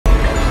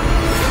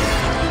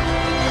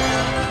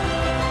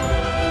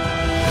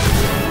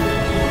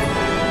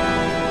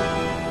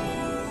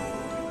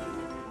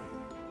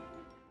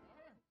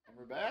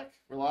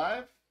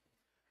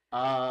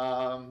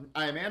I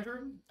am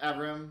Andrew,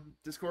 Avram,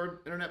 Discord,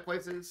 Internet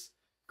Places,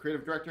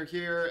 creative director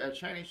here at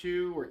Shiny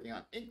Shoe, working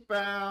on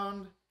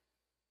Inkbound.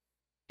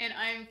 And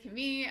I'm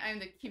Cami. I'm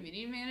the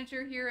community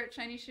manager here at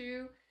Shiny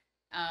Shoe.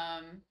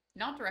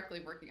 Not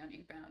directly working on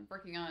Inkbound,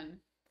 working on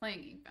playing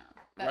Inkbound.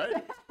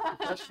 Right?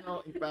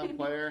 Professional Inkbound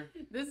player.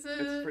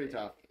 It's pretty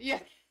tough. Yeah.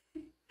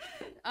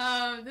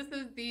 This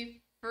is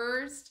the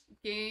first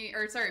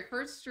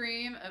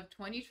stream of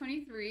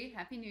 2023.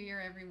 Happy New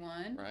Year,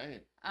 everyone.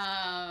 Right.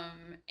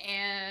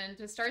 And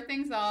to start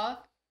things off,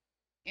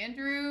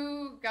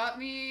 Andrew got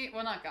me,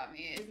 well, not got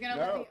me, is gonna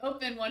let me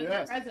open one of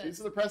the presents. These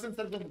are the presents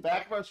that have been in the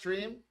back of our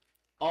stream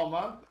all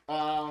month.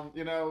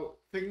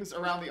 Things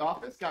around the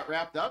office got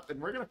wrapped up,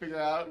 and we're gonna figure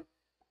out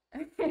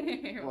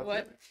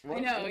what I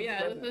know.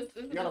 Yeah, this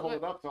you gotta hold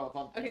it up so I'll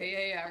pump.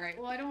 Okay, yeah, right.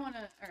 Well, I don't want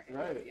to. All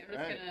right, I'm just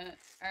gonna.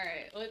 All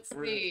right, let's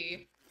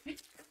see.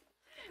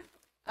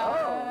 Oh, look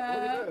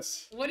at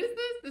this. What is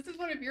this? This is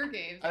one of your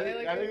games. I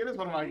think it is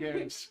one of my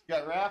games.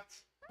 Got wrapped,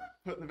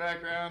 put in the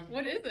background.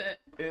 What is it?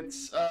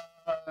 It's all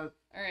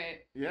right.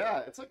 Yeah,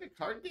 it's like a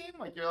card game.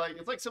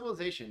 It's like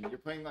Civilization. You're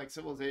playing like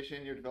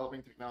Civilization. You're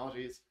developing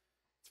technologies.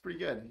 It's pretty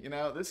good.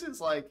 This is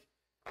like,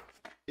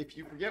 if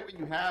you forget what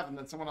you have and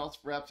then someone else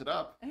wraps it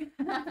up,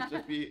 it'd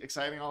just be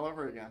exciting all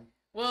over again.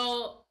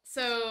 Well,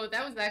 so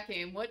that was that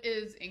game. What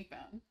is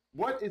Inkbound?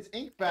 What is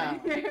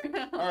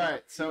Inkbound? All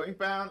right, so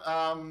Inkbound,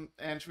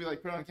 and should we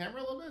put it on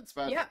camera a little bit? It's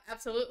about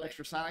absolutely.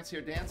 Extra Sonics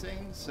here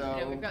dancing. So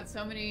yeah, we've got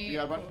so many. We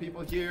got a bunch of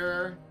people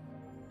here.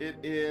 It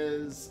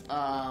is,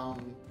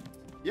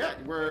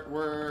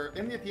 we're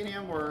in the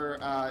Athenaeum.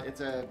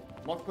 It's a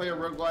multiplayer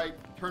roguelike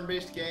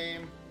turn-based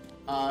game.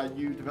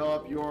 You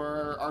develop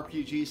your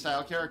RPG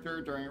style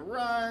character during a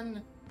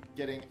run,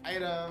 getting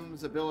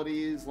items,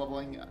 abilities,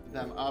 leveling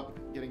them up,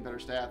 getting better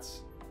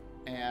stats,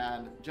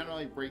 and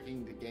generally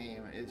breaking the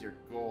game is your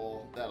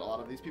goal that a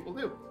lot of these people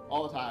do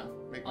all the time.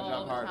 Make my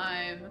job hard.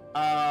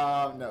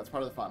 All the time. No, it's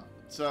part of the fun.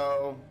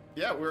 So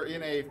yeah, we're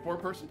in a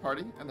 4-person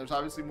party, and there's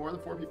obviously more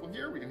than 4 people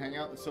here. We can hang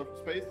out in the social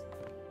space,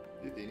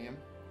 the Athenaeum,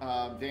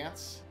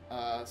 dance.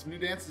 Some new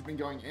dance has been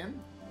going in,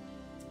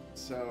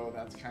 so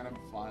that's kind of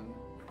fun.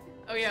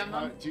 Oh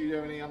yeah, do you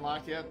have any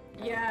unlock yet?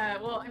 Yeah,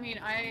 well, I mean,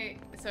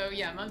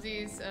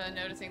 Mumsy's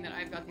noticing that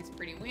I've got these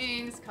pretty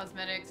wings.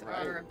 Cosmetics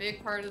are a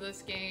big part of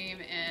this game,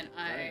 and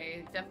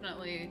I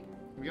definitely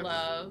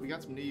love. We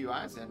got some new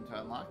UIs in to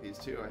unlock these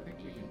too. I think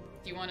we can.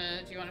 Do you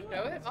wanna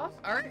show it off?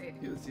 All right.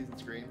 Do the season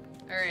screen.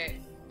 All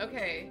right.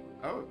 Okay.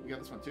 Oh, we got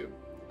this one too.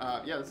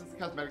 Yeah, this is the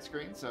cosmetic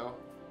screen. So,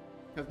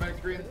 cosmetic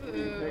screen,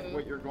 you pick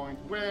what you're going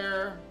to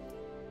wear.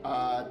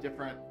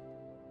 Different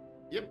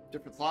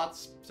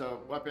slots.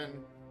 So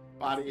weapon,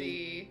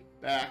 body,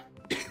 back.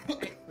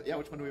 Yeah,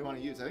 which one do we want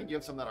to use? I think you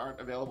have some that aren't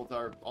available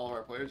to all of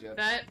our players yet.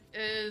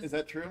 Is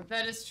that true?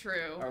 That is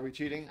true. Are we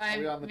cheating? Are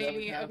we on the dev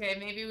account? Okay,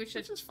 maybe we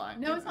should. Which is fine.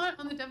 No, it's not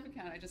on the dev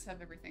account. I just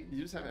have everything.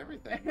 You just have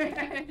everything. But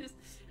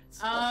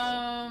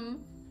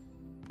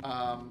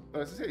I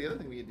was gonna say the other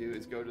thing we can do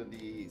is go to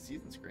the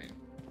season screen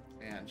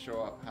and show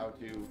up how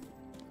to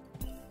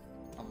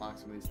unlock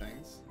some of these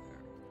things.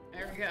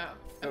 There we go.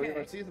 So we have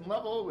our season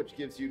level, which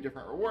gives you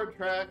different reward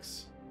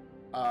tracks.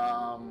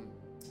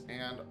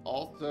 And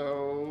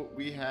also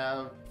we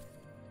have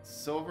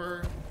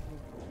silver.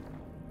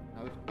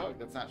 Oh, there's a bug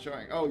that's not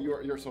showing. Oh,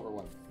 your silver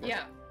one.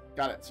 Yeah.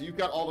 Got it. So you've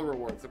got all the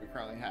rewards that we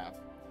currently have.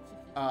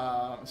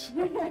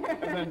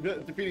 And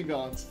then defeating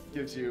villains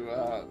gives you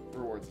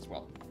rewards as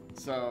well.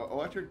 So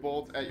electric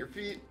bolt at your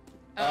feet.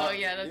 Oh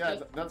yeah,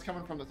 that's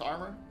coming from this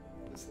armor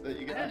that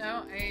you get. I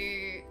don't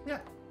know.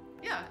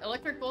 Yeah,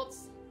 electric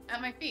bolts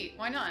at my feet.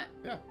 Why not?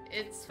 Yeah.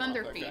 It's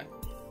thunder feet. Okay.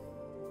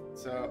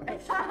 So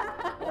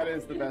that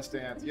is the best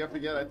dance. You have to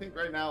get, I think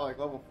right now, like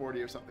level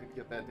 40 or something to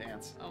get that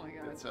dance. Oh my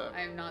god. It's I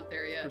am not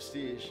there yet.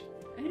 Prestige.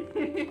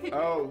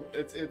 Oh,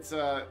 it's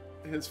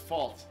his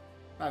fault.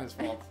 Not his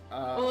fault.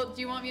 Well,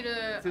 do you want me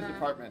to? It's his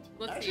department.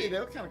 Actually, they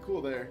look kind of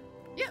cool there.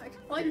 Yeah, I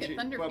kind of like it.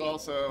 Thunder feet. But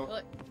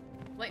also,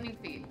 lightning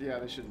feet. Yeah,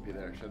 they shouldn't be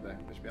there, should they?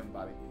 They should be on the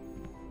body.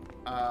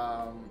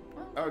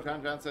 Oh,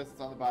 John says it's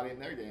on the body in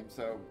their game,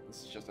 so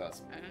this is just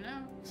us. I don't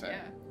know. Exciting.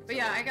 Yeah. But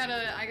yeah, I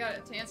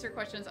gotta to answer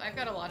questions. I've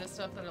got a lot of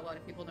stuff that a lot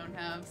of people don't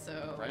have,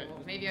 so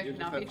maybe I should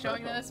not be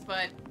showing this,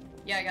 but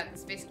yeah, I got the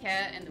space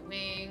cat and the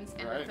wings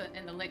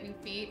and the lightning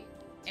feet,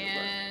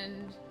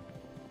 and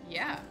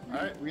yeah. All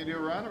right, we gonna do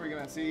a run. Are we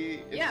gonna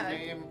see if the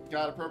game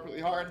got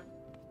appropriately hard?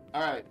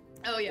 All right.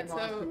 Oh yeah.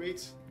 So 2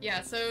 weeks.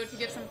 Yeah. So to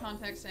give some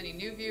context to any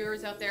new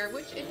viewers out there,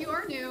 which if you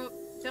are new,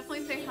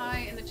 definitely say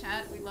hi in the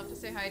chat. We'd love to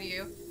say hi to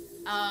you.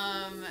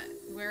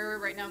 We're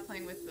right now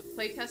playing with the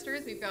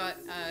playtesters. We've got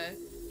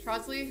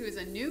Trosley, who is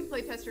a new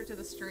playtester to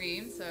the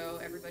stream, so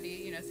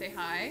everybody, say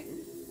hi.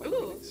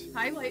 Ooh,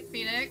 hi Light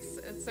Phoenix.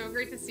 It's so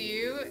great to see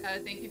you.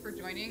 Thank you for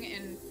joining.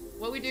 And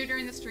what we do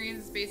during the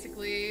streams is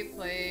basically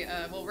play,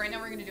 well, right now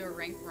we're going to do a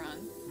ranked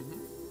run.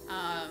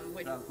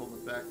 Which, John's holding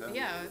us back, though.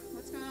 Yeah,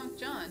 what's going on with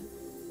John?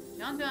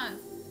 John.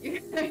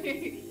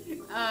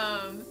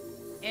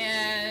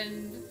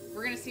 And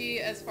we're going to see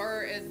as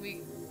far as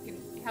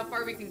how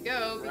far we can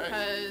go,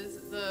 because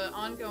the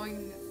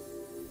ongoing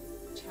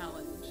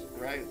challenge.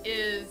 Right.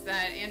 Is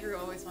that Andrew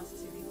always wants to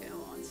see me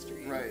fail on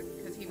stream. Right.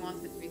 Because he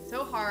wants it to be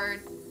so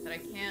hard that I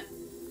can't,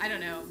 I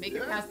don't know, make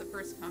it past the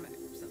first combat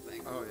or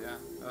something. Oh yeah,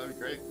 that'd be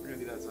great. We're gonna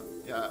do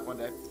that one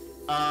day.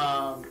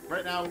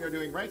 Right now we are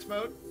doing ranked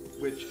mode,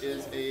 which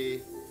is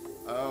a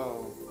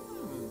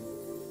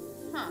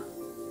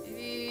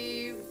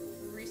Maybe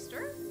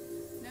restart?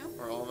 No?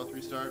 Or all of us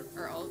restart.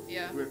 Or all,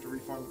 yeah. We have to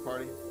reform the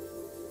party.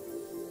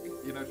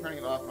 You know, turning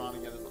it off and on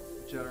again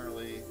is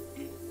generally.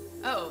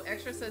 Oh,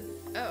 extra says.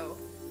 Oh,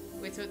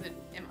 wait. So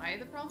am I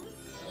the problem?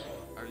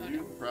 Are you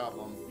the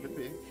problem? Could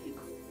be.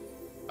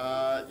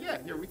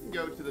 Yeah. Here we can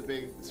go to the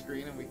big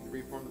screen and we can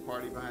reform the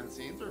party behind the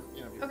scenes, or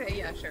you know. Okay.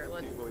 Yeah. Sure.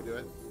 Let's. Before we do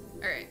it.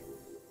 All right.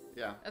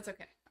 Yeah. That's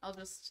okay. I'll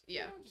just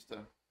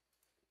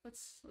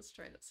Let's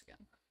try this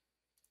again.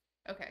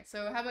 Okay.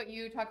 So how about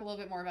you talk a little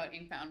bit more about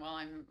Inkbound while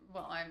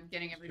I'm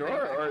getting everybody.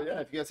 Sure. Back Or on. yeah,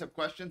 if you guys have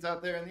questions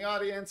out there in the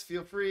audience,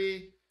 feel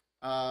free.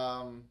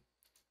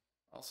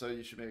 Also,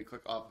 you should maybe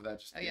click off of that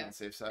just to be on the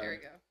safe side. There we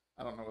go.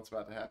 I don't know what's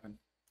about to happen.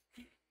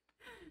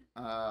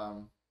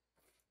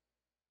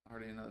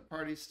 Already in another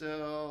party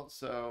still,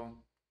 so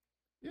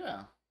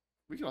yeah.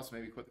 We could also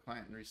maybe quit the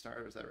client and restart,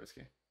 or is that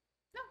risky?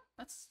 No,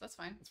 that's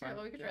fine. That's fine.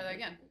 Well, we could try that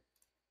again.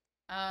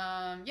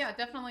 Yeah,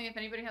 definitely. If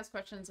anybody has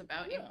questions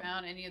about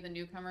Inkbound, any of the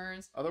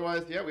newcomers.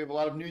 Otherwise, yeah, we have a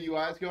lot of new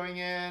UIs going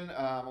in.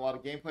 A lot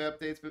of gameplay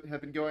updates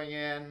have been going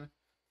in.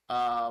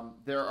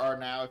 There are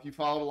now, if you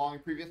followed along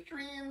in previous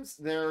streams,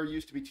 there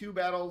used to be 2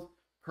 battles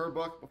per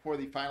book before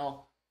the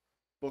final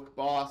book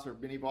boss, or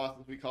mini boss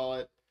as we call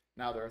it.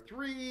 Now there are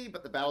 3,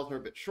 but the battles are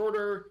a bit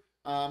shorter.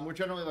 We're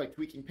generally like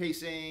tweaking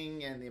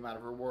pacing and the amount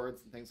of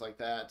rewards and things like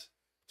that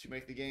to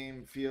make the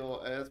game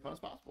feel as fun as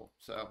possible.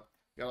 So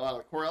we got a lot of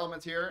the core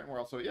elements here, and we're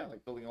also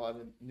like building a lot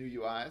of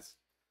new UIs.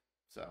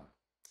 So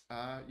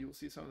you will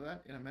see some of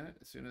that in a minute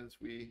as soon as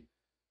we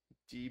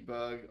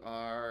debug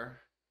our.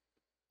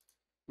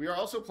 We are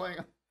also playing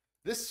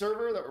this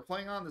server that we're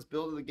playing on. This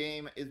build of the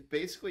game is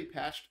basically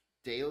patched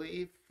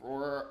daily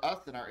for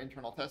us and our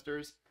internal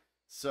testers.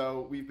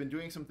 So we've been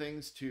doing some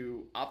things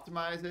to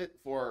optimize it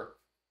for.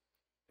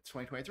 It's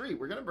 2023.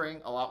 We're going to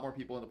bring a lot more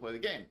people in to play the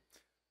game.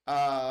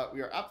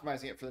 We are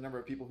optimizing it for the number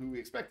of people who we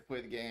expect to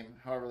play the game.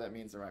 However, that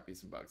means there might be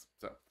some bugs.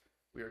 So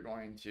we are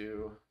going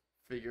to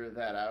figure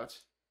that out.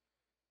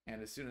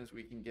 And as soon as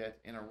we can get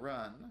in a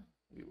run,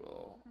 we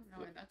will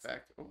flip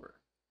back over.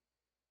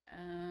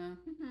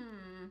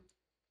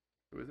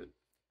 Who is it?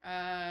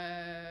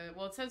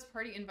 Well, it says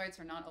party invites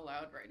are not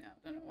allowed right now.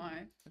 Don't know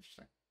why.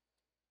 Interesting.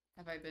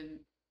 Have I been?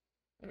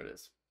 There it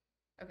is.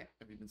 Okay.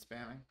 Have you been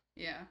spamming?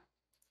 Yeah.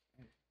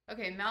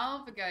 Okay,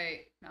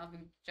 Malvagite.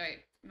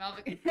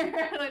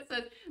 It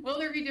says, will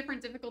there be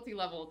different difficulty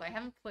levels? I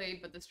haven't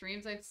played, but the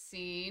streams I've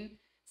seen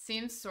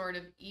seem sort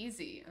of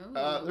easy.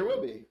 There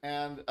will be.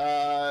 And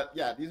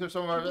yeah, these are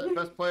some of our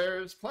best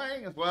players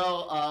playing as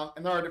well.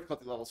 And there are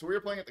difficulty levels. So we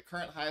are playing at the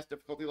current highest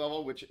difficulty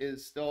level, which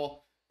is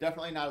still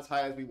definitely not as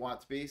high as we want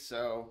it to be.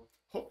 So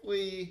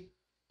hopefully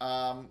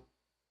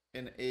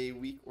in a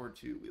week or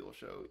 2, we will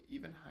show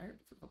even higher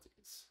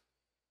difficulties.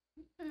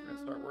 We're going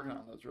to start working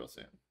on those real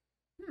soon.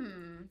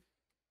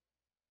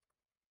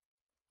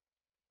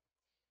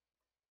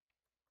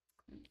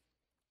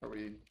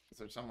 Is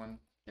there someone?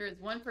 There is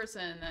one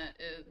person that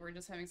is, we're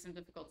just having some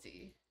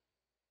difficulty.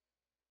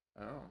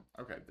 Oh,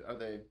 okay. Are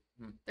they?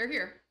 They're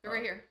here. They're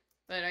right here.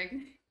 But I.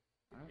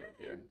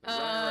 They're running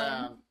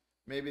around.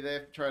 Maybe they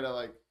have to try to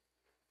like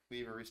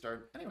leave or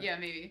restart. Anyway. Yeah,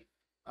 maybe.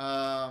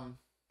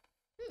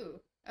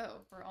 Ooh.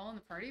 Oh, we're all in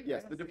the party?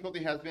 Yes, the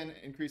difficulty has been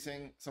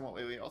increasing somewhat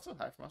lately. Also,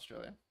 hi from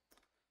Australia.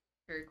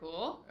 Very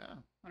cool. Yeah.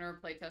 One of our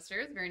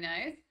playtesters. Very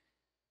nice.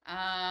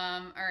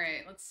 All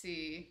right. Let's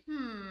see.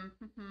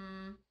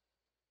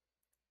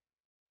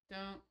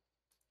 Don't.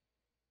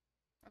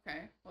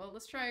 Okay. Well,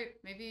 let's try.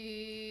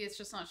 Maybe it's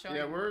just not showing.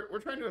 Yeah, we're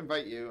trying to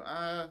invite you.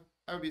 I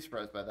would be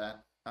surprised by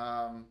that.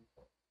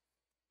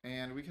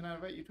 And we cannot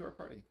invite you to our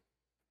party.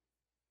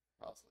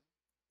 Possibly.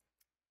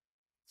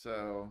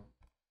 So.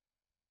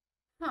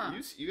 Huh.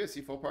 You guys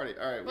see full party.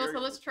 All right. Well, so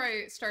let's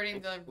try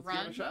starting the let's run.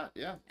 Give it a shot.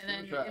 Yeah. And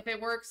then if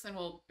it works, then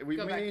we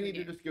go back may to need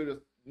the to just go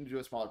to do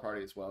a smaller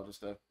party as well,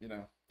 just to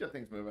get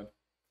things moving.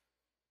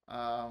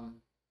 All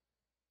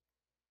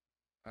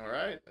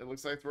right. It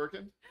looks like it's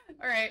working.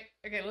 All right.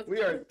 Okay.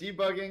 We are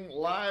debugging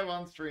live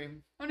on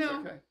stream. Oh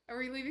no. Okay. Are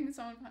we leaving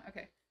someone?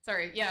 Okay.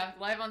 Sorry. Yeah,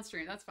 live on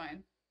stream. That's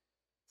fine.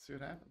 See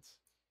what happens.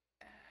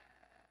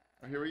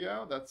 Oh, here we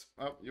go. That's.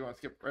 Oh, you want to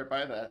skip right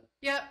by that?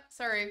 Yeah.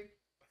 Sorry.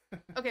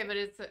 Okay, but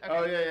it's. Okay.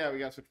 Oh yeah. We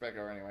got to switch back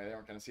over anyway. They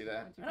weren't going to see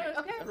that. All right.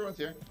 Okay. Everyone's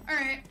here. All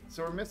right.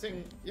 So we're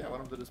missing one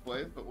of the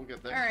displays, but we'll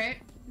get there. All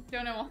right.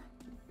 Don't know.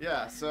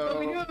 Yeah. So. But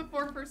we do have a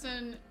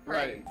 4-person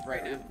party.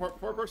 Right. It's a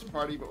 4-person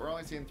party, but we're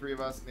only seeing 3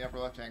 of us in the upper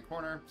left-hand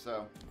corner.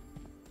 So,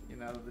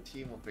 the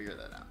team will figure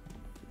that out.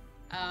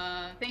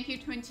 Thank you,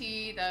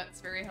 Twinty. That's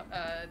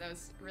that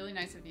was really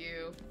nice of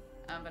you.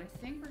 But I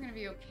think we're gonna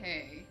be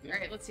okay. Yeah. All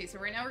right, let's see. So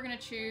right now we're gonna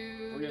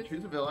choose. We're gonna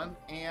choose a villain,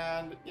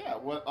 and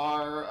what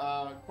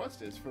our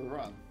quest is for the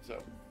run.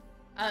 So.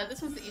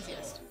 This one's the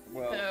easiest.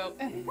 Well. So,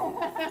 wait,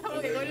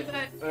 what is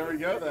that? There we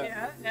go then.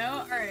 Yeah, no?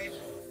 Alright.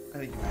 I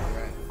think you might be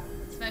right.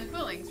 Spend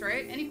quillings,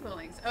 right? Any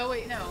quillings. Oh,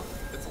 wait, no.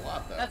 It's a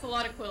lot though. That's a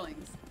lot of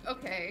quillings.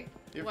 Okay.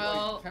 You have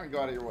well, to like, kind of go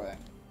out of your way.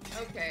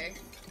 okay.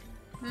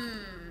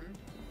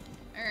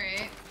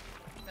 Alright.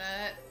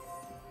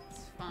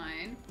 That's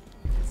fine.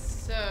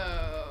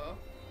 So...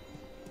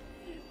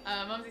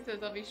 Mumsy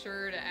says I'll be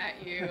sure to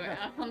at you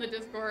on the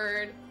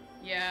Discord.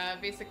 Yeah,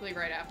 basically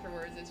right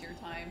afterwards is your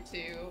time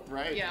to...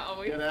 Right. Yeah,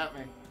 always. Get at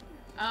me.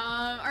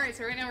 Alright,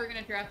 so right now we're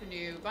gonna draft a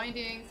new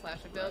binding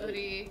 /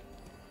 ability.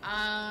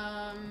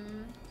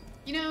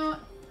 You know,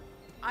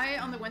 I,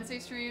 on the Wednesday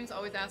streams,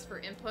 always ask for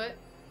input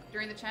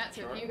during the chat,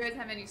 so if you guys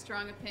have any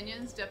strong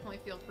opinions, definitely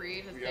feel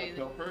free to say that.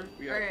 Pilfer.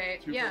 We got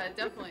Alright, yeah,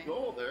 definitely.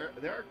 Goal there.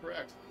 They are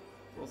correct.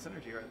 A little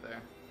synergy right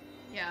there.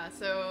 Yeah,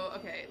 so,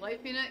 okay,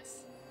 Light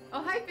Phoenix.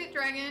 Oh, hi, Fit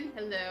Dragon.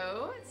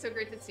 Hello. It's so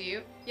great to see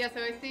you. Yeah,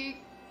 so I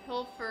think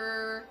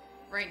Pilfer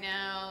right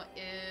now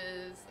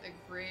is a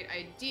great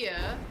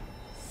idea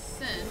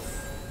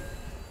since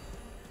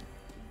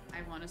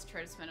I want to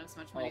try to spend as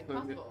much money as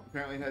possible.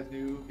 Apparently it has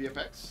new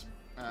VFX.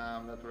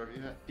 That's whatever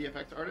you have.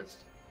 VFX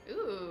artist.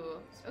 Ooh,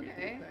 Sweet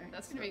okay. thing.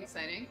 That's gonna be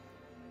exciting.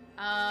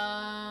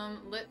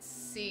 Let's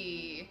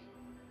see.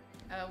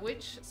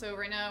 So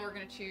right now we're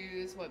gonna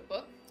choose what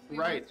book?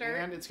 Right,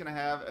 and it's gonna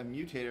have a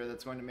mutator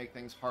that's going to make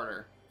things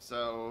harder.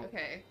 So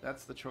okay.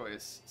 That's the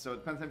choice. So it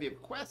depends on if you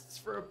have quests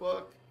for a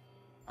book,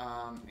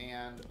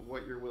 and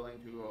what you're willing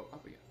to go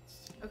up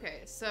against.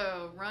 Okay,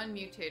 so run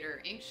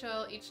mutator. Ink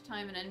shell. Each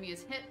time an enemy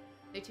is hit,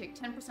 they take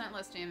 10%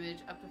 less damage,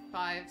 up to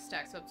 5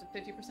 stacks, so up to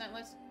 50%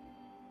 less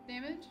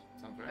damage.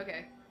 Sounds right.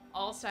 Okay.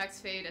 All stacks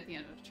fade at the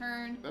end of the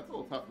turn. That's a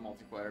little tough in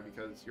multiplayer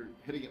because you're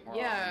hitting it more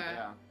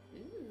yeah. often.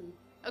 Ooh.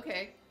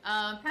 Okay.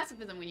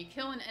 Pacifism. When you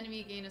kill an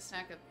enemy, gain a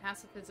stack of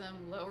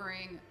pacifism,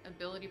 lowering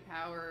ability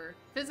power,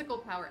 physical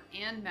power,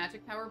 and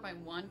magic power by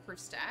 1 per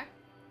stack.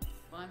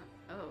 Well,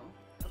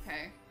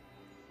 okay.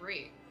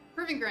 Great.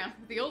 Proving ground.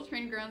 The old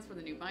training grounds for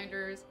the new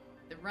binders.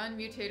 The run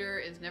mutator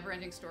is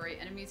never-ending story.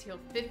 Enemies heal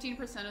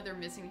 15% of their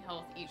missing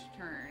health each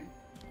turn.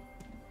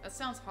 That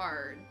sounds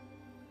hard.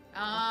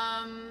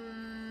 I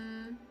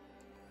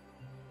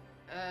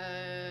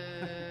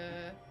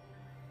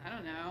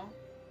don't know.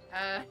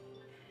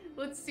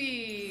 Let's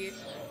see.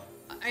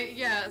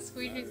 Yeah,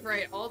 Squeegee's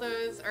right. All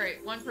those. All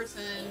right, 1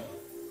 person.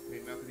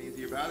 Ain't nothing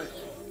easy about it.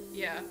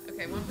 Yeah.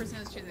 Okay, 1 person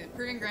is choosing the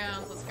proving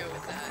grounds. Let's go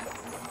with that.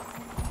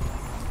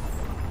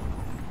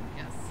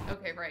 Yes.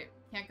 Okay. Right.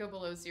 Can't go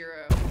below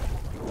 0,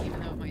 even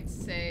though it might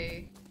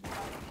say.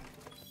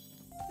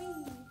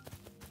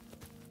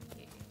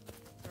 Okay.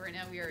 So right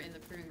now we are in the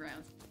proving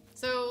grounds.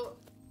 So.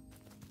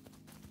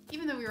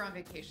 Even though we were on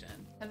vacation,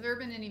 have there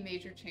been any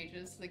major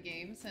changes to the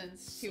game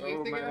since 2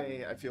 weeks ago? So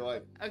many, I feel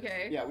like.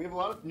 Okay. Yeah, we have a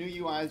lot of new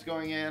UIs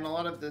going in. A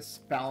lot of this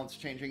balance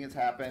changing has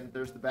happened.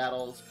 There's the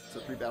battles, so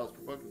 3 battles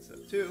per book instead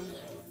of 2.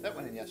 That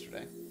went in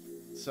yesterday.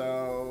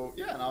 So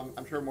yeah, and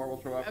I'm sure more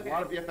will show up. Okay. A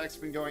lot of VFX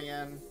have been going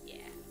in.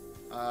 Yeah.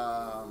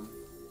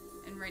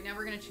 And right now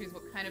we're gonna choose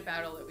what kind of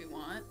battle that we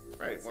want.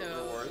 Right. What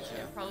rewards?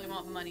 Yeah. Probably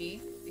want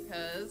money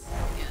because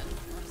again,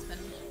 I want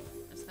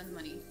to spend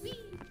money. Whee!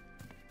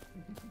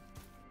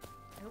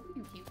 I hope we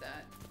can keep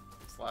that.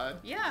 Slide?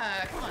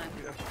 Yeah, come on.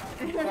 Yeah.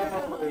 They're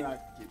not gonna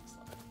keep the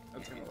slide.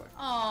 That's gonna work.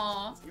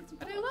 Aww,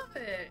 but I love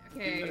it.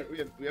 Okay. We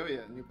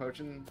have new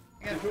potion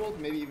Yeah. visuals,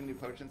 maybe even new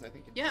potions, I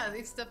think. Yeah,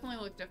 these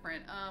definitely look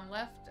different.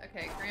 Left,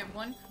 okay, grant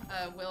 1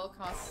 will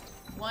cost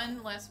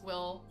 1 less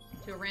will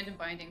to a random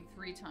binding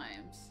 3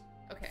 times.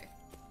 Okay.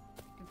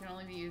 And can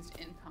only be used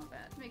in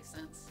combat. Makes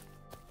sense.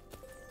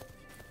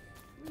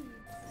 A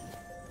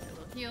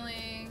little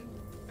healing.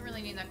 Don't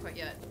really need that quite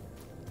yet.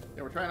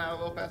 Yeah, we're trying out a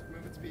little faster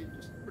movement speed.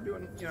 We're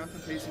doing,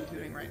 some pacing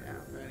tuning right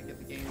now. Trying to get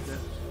the game to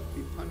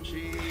be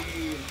punchy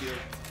and feel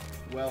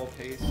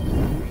well-paced,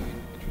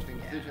 between interesting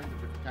decisions of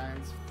different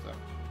kinds.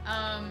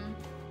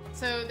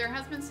 So there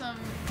has been some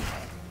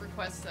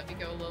requests that we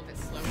go a little bit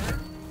slower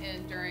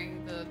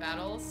during the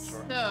battles.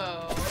 Sure.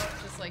 So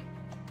just like,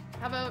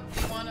 how about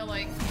you want to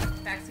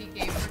backseat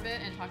game for a bit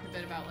and talk a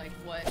bit about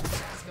what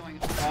is going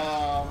on?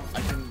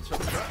 I can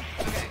certainly try.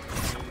 Okay.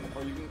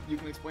 Or you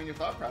can explain your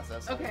thought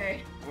process.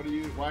 Okay. Why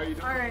are you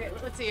doing? All right.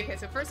 Let's see. Okay.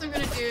 So first I'm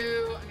gonna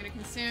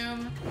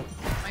consume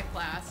my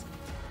flask,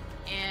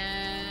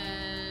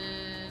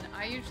 and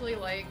I usually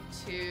like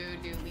to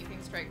do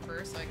leaping strike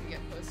first so I can get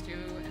close to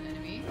an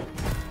enemy,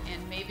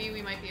 and maybe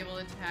we might be able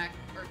to attack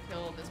or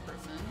kill this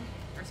person,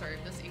 or sorry,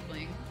 this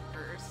inkling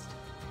first,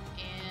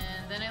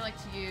 and then I like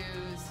to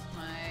use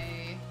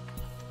my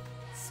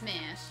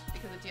smash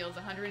because it deals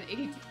 180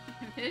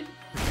 damage.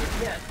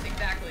 Yes,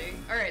 exactly.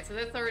 Alright, so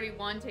that's already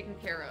 1 taken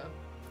care of.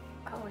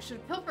 Oh, I should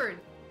have pilfered.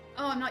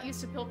 Oh, I'm not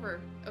used to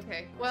pilfer.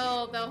 Okay,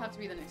 well, that'll have to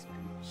be the next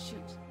one.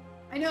 Shoot.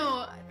 I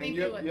know, thank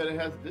you. Yeah, it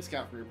has a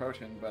discount for your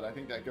potion, but I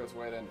think that goes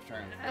away at end of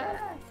turn.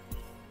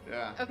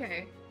 Yeah.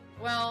 Okay,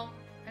 well,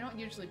 I don't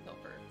usually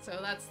pilfer, so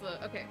that's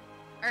the... Okay.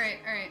 Alright.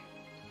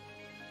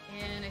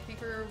 And I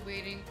think we're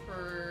waiting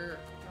for...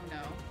 Oh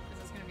no. Is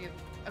this gonna be a...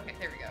 Okay,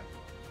 there we go.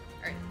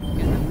 Alright, I'm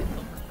gonna have to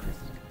pilfer first.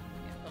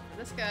 Yeah, pilfer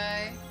this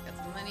guy. Got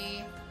some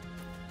money.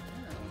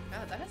 Oh,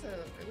 God, that has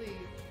a really...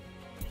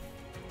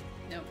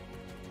 Nope.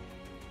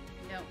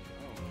 Nope.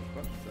 Oh,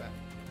 what was that?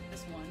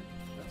 This one.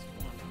 That's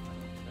one.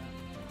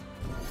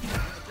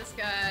 This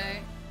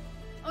guy.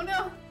 Oh,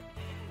 no!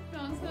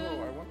 Found Oh, I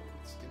some. wonder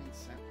what's getting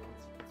sent.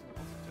 What's someone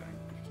else is doing?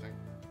 Interesting.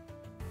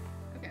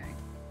 Okay.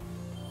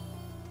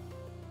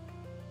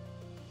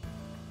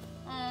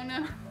 Oh,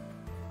 no.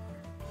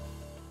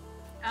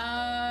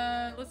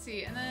 Let's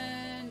see, and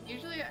then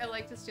usually I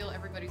like to steal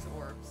everybody's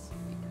orbs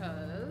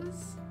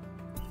because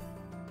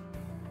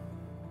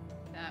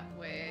that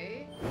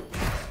way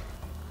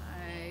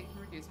I can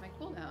reduce my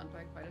cooldown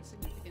by quite a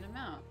significant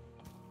amount.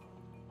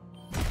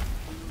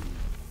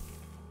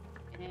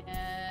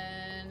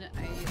 And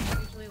I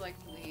usually like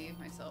to leave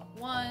myself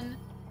one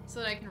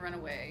so that I can run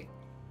away.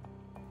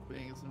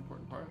 Fleeing is an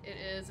important part. It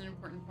is an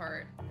important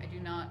part. I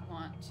do not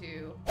want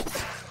to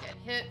get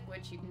hit,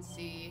 which you can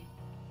see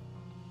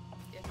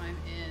if I'm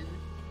in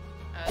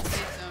a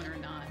safe zone or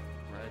not.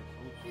 Right.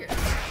 Here.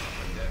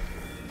 I'm dead.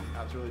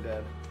 That's really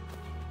dead.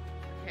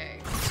 Okay.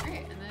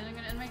 Great. And then I'm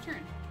gonna end my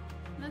turn.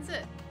 And that's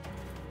it.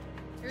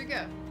 Here we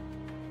go.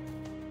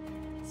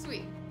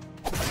 Sweet.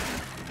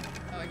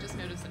 Oh, I just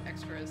noticed that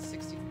extra is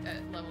 60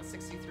 at level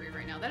 63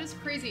 right now. That is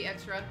crazy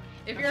extra.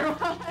 If you're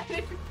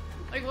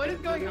like, what is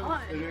going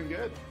on? They're doing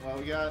good. Well,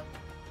 we got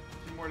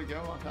 2 more to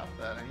go on top of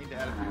that. I need to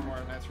add a few more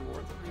nice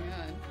rewards. Oh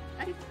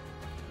my god.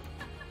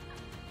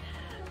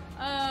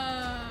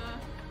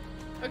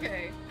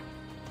 Okay.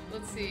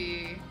 Let's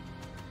see.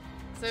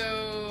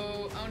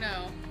 So, oh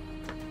no.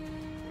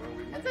 Well,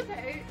 we might, That's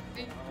okay.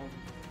 we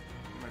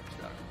might be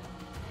stuck.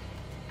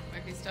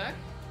 Might be stuck.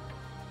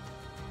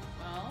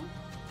 Well,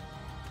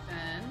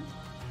 then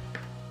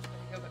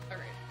go back. All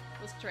right,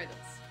 let's try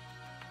this.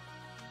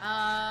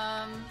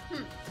 All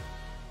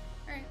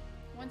right,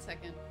 1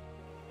 second.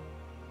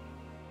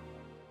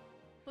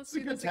 Let's It's a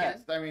do good this again.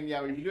 test. I mean,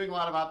 yeah, we've been doing a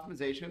lot of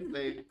optimization.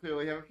 They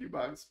clearly have a few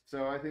bugs,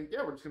 so I think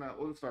yeah, we'll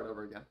just start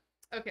over again.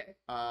 Okay.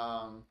 It's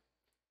a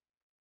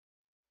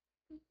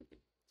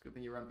good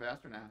thing you run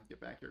faster now. Get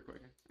back here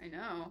quicker. I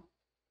know.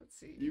 Let's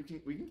see. We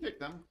can kick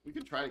them. We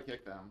can try to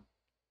kick them.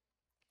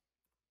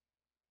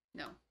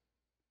 No.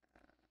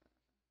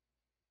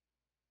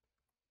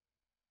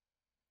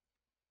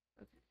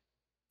 Okay.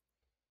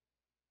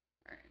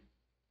 All right.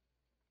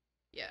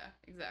 Yeah,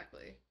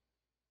 exactly.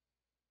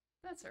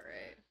 That's all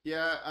right.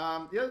 Yeah.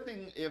 The other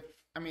thing,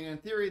 I mean, in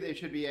theory, they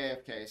should be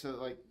AFK. So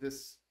like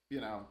this,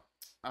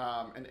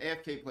 an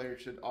AFK player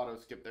should auto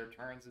skip their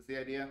turns is the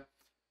idea.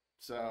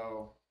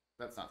 So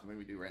that's not something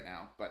we do right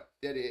now. But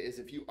the idea is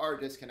if you are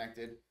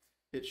disconnected,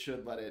 it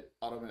should let it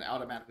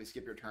automatically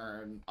skip your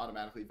turn,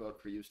 automatically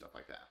vote for you, stuff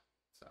like that.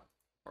 So,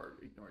 or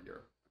ignore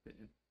your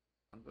opinion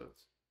on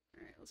votes.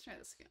 All right, let's try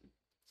this again.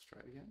 Let's try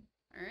it again.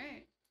 All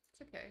right.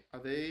 It's okay. Are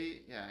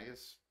they? Yeah, I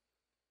guess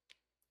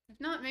If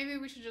not, maybe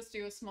we should just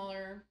do a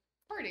smaller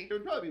party. it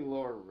would probably be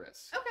lower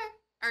risk. Okay.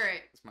 All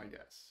right. That's my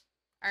guess.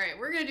 All right.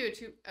 We're gonna do a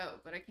two. Oh,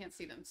 but I can't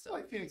see them still.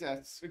 Like Phoenix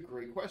asks a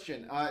great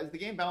question. Is the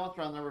game balanced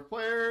around the number of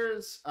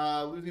players?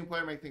 Losing a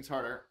player makes things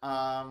harder.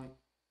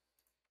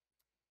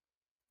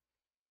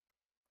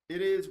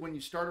 It is when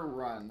you start a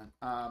run,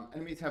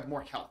 enemies have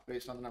more health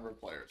based on the number of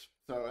players.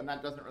 So, and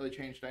that doesn't really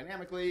change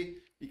dynamically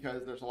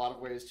because there's a lot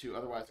of ways to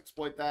otherwise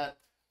exploit that.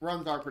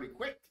 Runs are pretty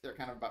quick. They're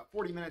kind of about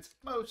 40 minutes at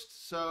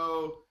most.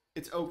 So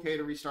it's okay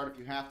to restart if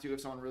you have to, if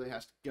someone really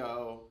has to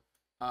go.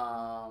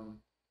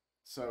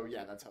 So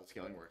yeah, that's how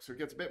scaling works. So it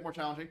gets a bit more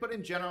challenging, but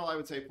in general, I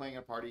would say playing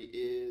a party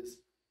is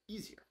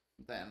easier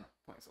than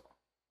playing solo.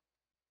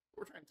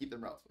 We're trying to keep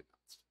them relatively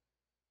balanced.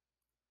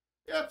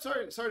 Yeah,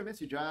 sorry to miss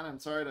you, John. I'm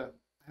sorry to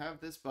have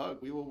this bug.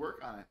 We will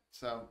work on it.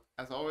 So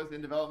as always,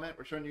 in development,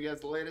 we're showing you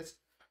guys the latest,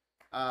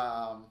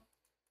 and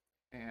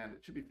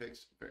it should be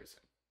fixed very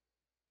soon.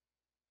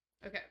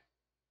 Okay.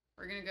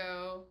 We're gonna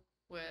go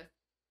with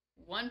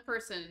one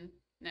person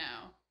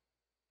now.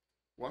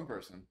 One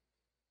person.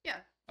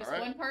 Yeah. Just All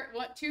right.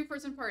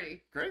 2-person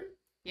party. Great.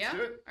 Yeah. Let's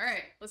do it. All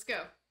right. Let's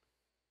go.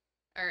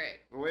 All right.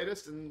 The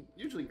latest and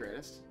usually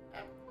greatest.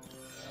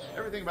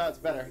 Everything about it's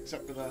better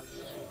except for the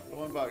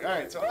one bug. All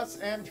right, so us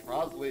and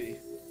Trosley.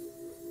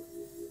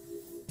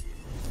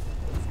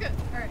 It's good.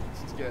 All right.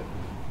 This is good.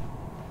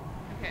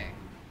 Okay.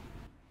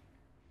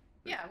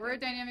 Yeah, we're a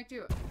dynamic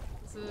duo.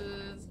 This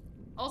is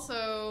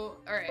also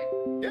all right.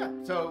 Yeah,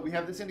 so we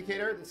have this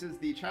indicator. This is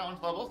the challenge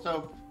level.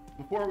 So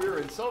before we were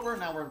in silver,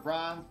 now we're in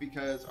bronze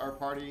because our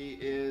party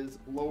is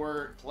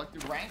lower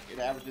collective rank. It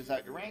averages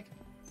out your rank.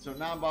 So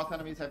non-boss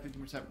enemies have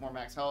 50% more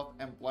max health,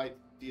 and Blight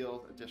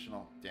deals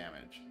additional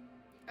damage.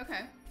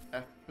 Okay.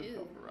 After the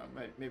Pilfer run,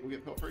 maybe we'll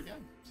get Pilfer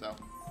again. So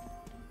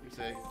we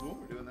say, cool,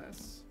 we're doing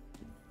this.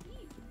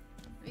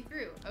 Let me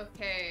through.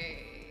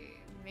 Okay.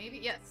 Maybe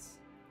yes.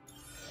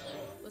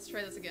 Let's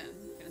try this again.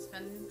 Gonna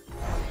spend.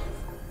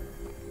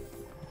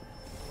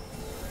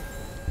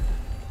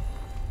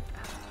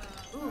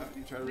 Ooh.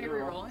 You try to Maybe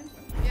reroll? rolling?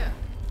 Yeah.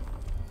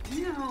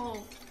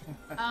 No.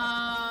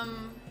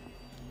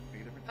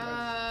 Make a different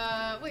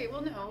choice. Wait.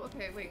 Well, no.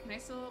 Okay. Wait. Can I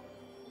still?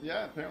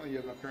 Yeah, apparently you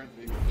have enough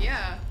currency.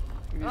 Yeah.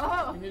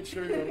 Oh. We need to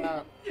figure it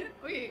out.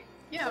 Wait,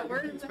 yeah, So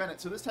where you can is spend it.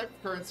 So this type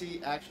of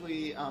currency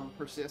actually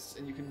persists,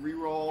 and you can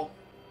re-roll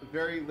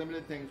very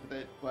limited things with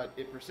it, but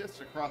it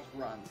persists across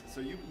runs.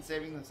 So you've been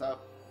saving this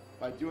up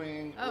by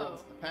doing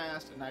runs in the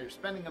past, and now you're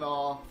spending it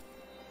all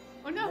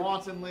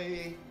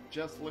wantonly,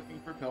 just looking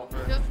for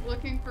pilfer. Just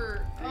looking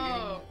for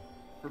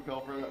For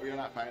pilfer that we are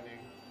not finding.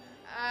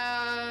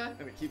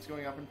 And it keeps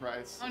going up in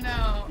price. Oh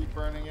no. Keep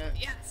burning it.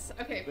 Yes.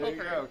 Okay, There you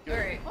pilfer. go. Good.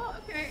 Alright. Well,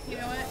 okay, you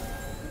know what?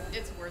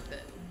 It's worth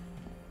it.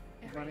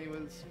 Money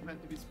was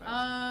meant to be spent.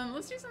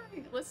 Let's do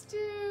something. Let's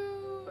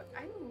do.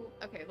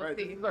 Okay, let's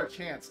see. This is our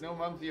chance. No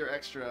Mumsy or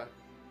extra.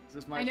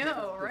 This might I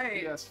know,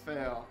 right? Yes,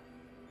 fail.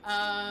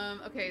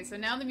 Okay, so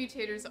now the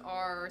mutators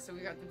are. So we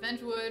got the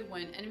Vengewood.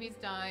 When enemies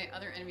die,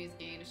 other enemies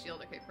gain a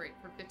shield. Okay, great.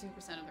 For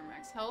 15% of their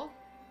max health.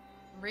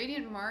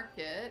 Radiant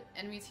Market.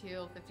 Enemies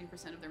heal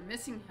 15% of their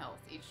missing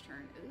health each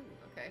turn. Ooh,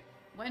 okay.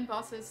 When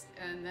bosses,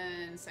 and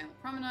then Silent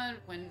Promenade,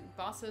 when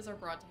bosses are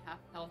brought to half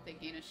health, they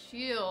gain a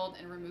shield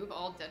and remove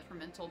all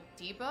detrimental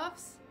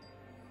debuffs.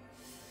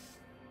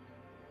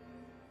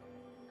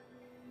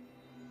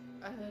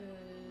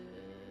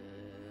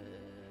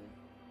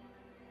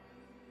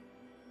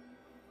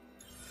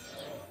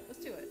 Let's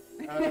do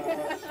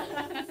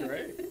it.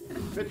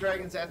 Great. Bit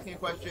Dragon's asking a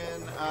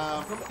question.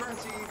 From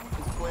currency,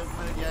 is play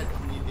implemented yet?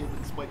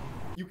 It's like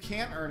you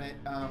can't earn it.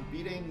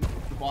 Beating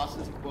the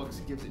bosses in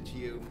books gives it to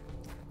you.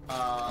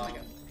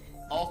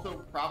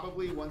 Also,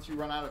 probably once you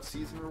run out of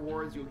season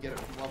rewards, you'll get it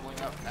from leveling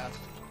up past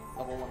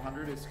level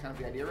 100 is kind of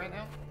the idea right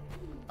now.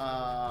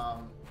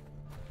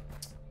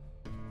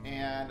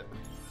 And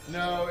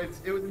no, it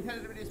was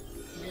intended to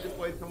be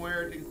displayed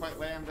somewhere. It didn't quite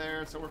land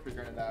there, so we're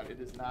figuring it out. It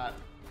is not.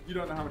 You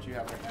don't know how much you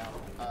have right now,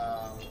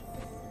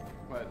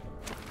 but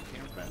you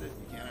can't spend it.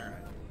 You can't earn it.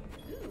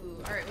 Ooh,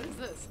 all right. What is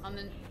this? On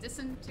the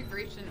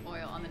disintegration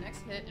oil, on the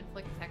next hit,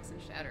 inflict hex and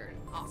shattered.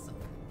 Awesome.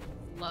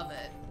 Love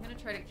it. I'm gonna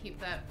try to keep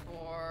that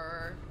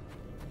for.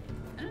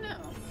 I don't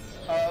know.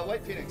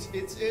 Light Phoenix.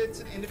 It's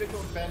an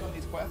individual spend on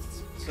these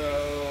quests, so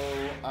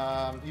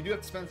you do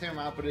have to spend the same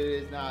amount, but it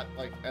is not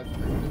like as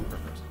expensive per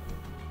person.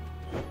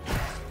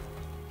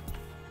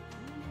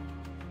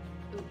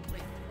 Ooh,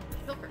 wait.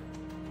 Pilfer.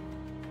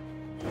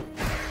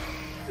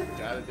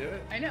 Gotta do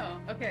it. I know.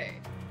 Okay.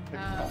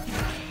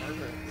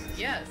 Perfect.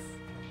 Yes.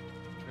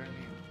 Very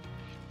neat.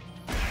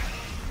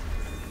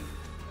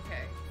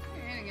 Okay.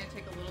 I'm gonna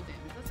take a little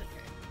damage. That's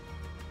okay.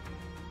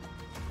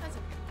 That's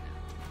okay for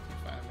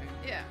now. Fine, maybe.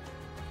 Yeah.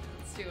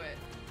 Let's do it.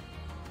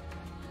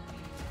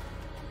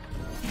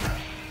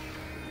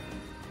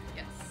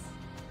 Yes.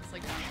 It's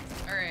like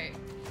that. Alright.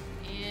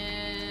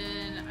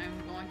 And I'm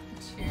going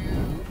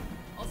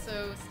to also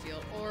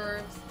steal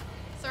orbs.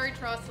 Sorry,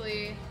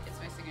 Trossley. It's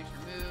my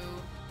signature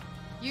move.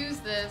 Use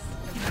this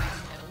because I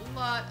get a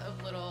lot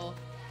of little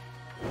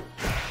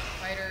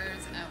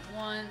fighters at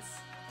once.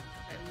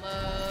 I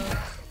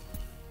love.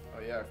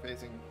 Oh yeah,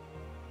 facing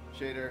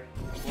shader.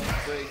 Let's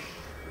see.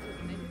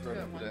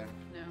 Today.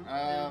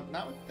 No.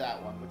 Not with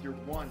that one. With your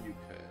one, you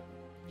could.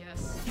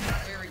 Yes.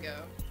 There we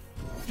go.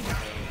 So,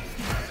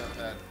 got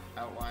that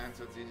outline,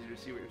 so it's easier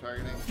to see what you're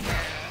targeting.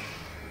 Yeah.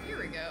 Here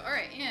we go. All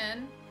right,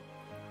 and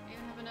you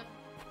have enough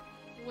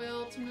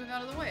will to move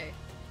out of the way.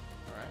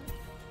 All right.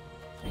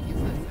 I use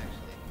this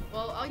actually.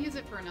 Well, I'll use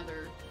it for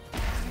another. I'm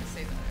gonna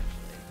save it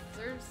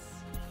actually. There's.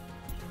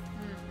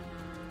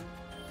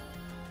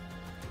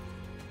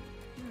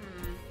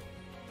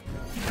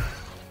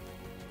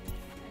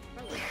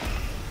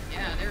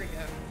 Yeah, there we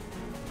go.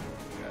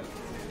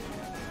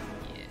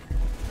 Yeah,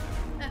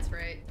 that's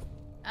right.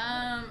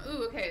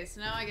 Ooh, okay. So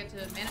now I get to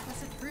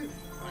manifest a truth.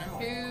 Wow.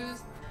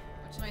 Choose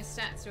which of my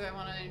stats do I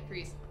want to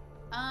increase.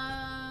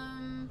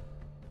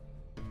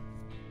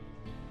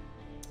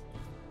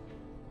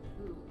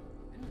 Ooh,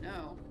 I don't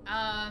know.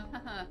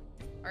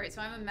 Alright,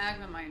 so I'm a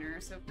magma miner,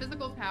 so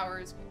physical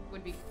powers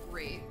would be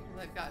great,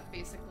 because I've got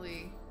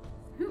basically...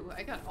 Ooh,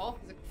 I got all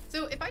physical...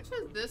 So if I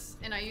chose this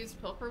and I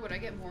used Pilfer, would I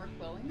get more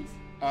quillings?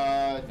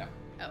 No.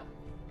 Oh.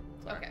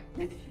 Sorry.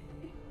 Okay.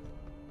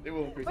 It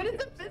will increase. But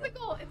it's a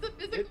physical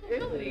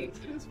ability.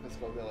 It is a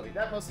physical ability.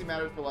 That mostly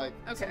matters for like,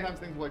 Okay. sometimes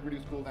things like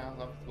reduce cooldowns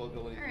on physical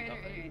abilities and stuff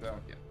Alright. so,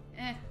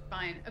 yeah.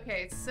 Fine.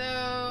 Okay, so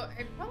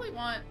I probably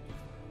want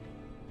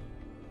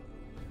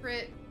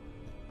crit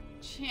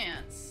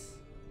chance.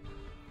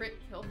 Crit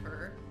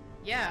Pilfer.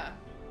 Yeah.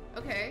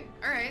 Okay.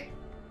 Alright.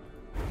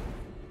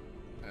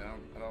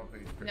 I don't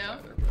think it's pretty No?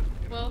 either, but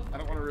you know, Well- I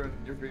don't want to ruin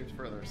your dreams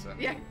further, so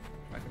Yeah.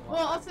 I can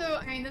Well, also,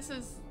 I mean, this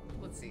is...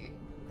 Let's see.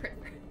 Crit.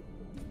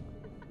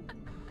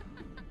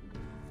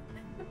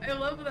 I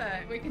love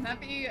that. Wait, can that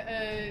be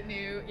a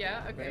new...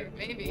 Yeah, okay,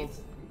 maybe. Well,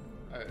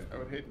 I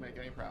would hate to make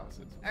any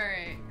promises.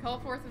 Alright, call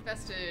forth a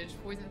vestige,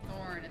 poison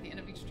thorn. At the end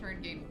of each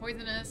turn, gain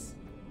poisonous,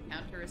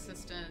 counter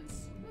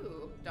assistance.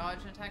 Ooh, dodge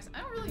and attacks. I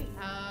don't really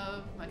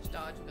have much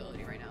dodge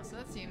ability right now, so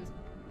that seems...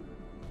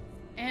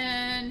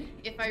 And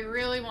if I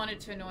really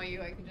wanted to annoy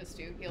you, I could just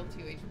do heal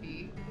 2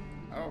 HP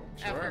Oh,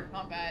 sure. after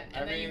combat,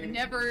 and I then you mean-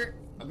 never...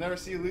 I'll never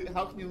see you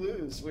how can you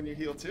lose when you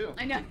heal too?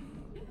 I know.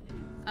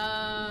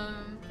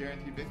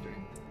 Guaranteed victory.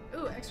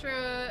 Ooh,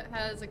 extra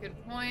has a good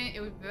point.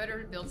 It would be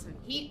better to build some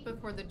heat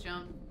before the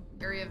jump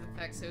area of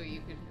effect so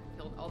you could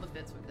build all the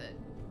bits with it.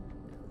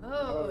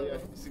 Oh. Yeah, I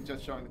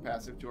suggest showing the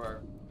passive to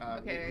our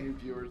new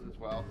viewers as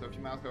well. So if you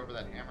mouse over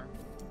that hammer,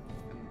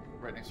 and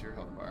right next to your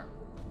health bar.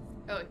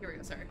 Oh, here we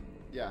go, sorry.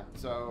 Yeah,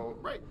 so,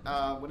 right.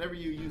 Whenever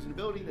you use an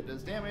ability that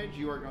does damage,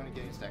 you are going to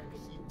gain a stack of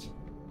heat.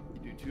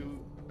 You do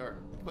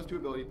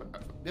 +2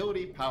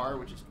 ability power,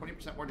 which is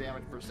 20% more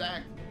damage per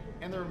stack,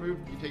 and they're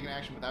removed if you take an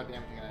action without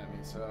damaging an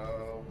enemy,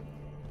 so...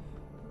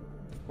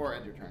 Or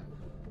end your turn.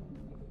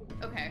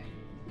 Okay.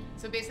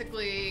 So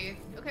basically...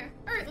 Okay,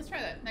 alright, let's try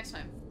that next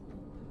time.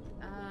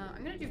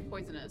 I'm gonna do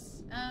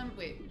poisonous.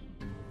 Wait.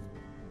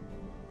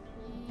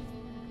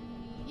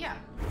 Yeah,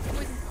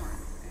 poison thorn.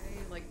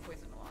 I like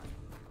poison a lot.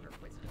 Or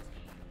poisonous.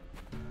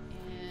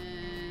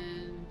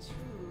 And...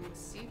 Ooh,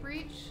 sea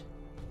breach?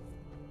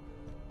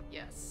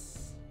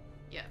 Yes.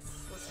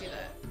 Yes, let's do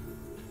that.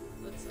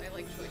 I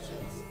like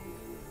choices.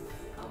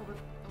 Oh,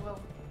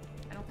 well,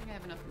 I don't think I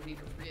have enough money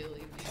to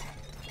really make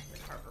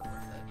the harbor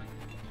worth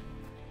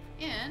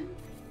it. And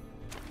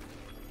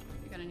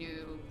we got a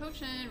new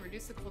potion,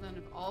 reduce the cooldown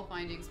of all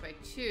bindings by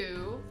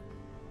 2,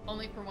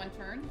 only for 1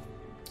 turn.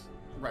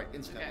 Right,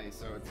 instantly, okay.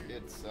 So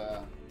it's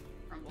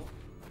Crumble.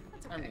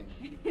 That's okay. I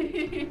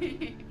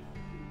mean...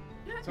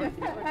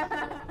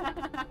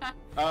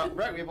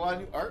 right, we have a lot of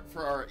new art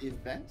for our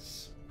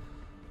events.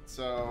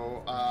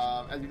 So,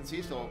 as you can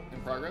see, still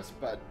in progress,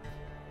 but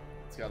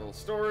it's got a little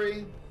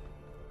story,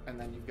 and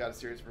then you've got a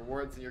series of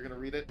rewards, and you're going to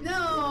read it. No,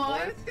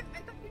 I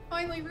thought you'd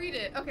finally read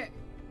it. Okay.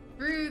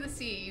 Through the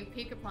sea, you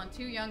peek upon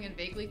 2 young and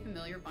vaguely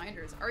familiar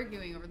binders,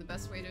 arguing over the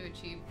best way to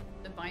achieve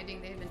the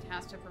binding they have been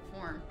tasked to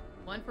perform.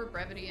 One for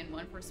brevity and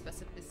one for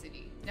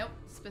specificity. Nope,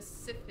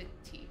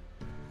 specificity.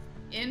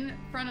 In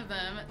front of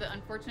them, the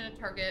unfortunate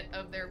target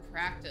of their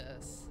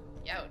practice.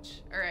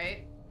 Youch.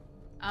 Alright.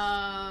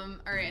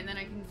 Alright, and then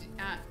I can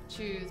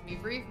choose Be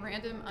Brief,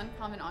 Random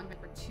Uncommon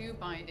Augment for 2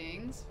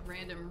 bindings,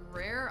 Random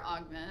Rare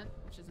Augment,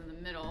 which is in the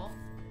middle,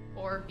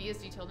 or be as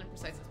detailed and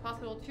precise as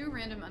possible, 2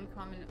 Random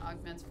Uncommon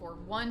Augments for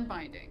 1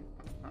 binding.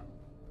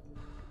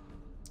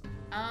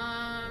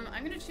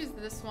 I'm gonna choose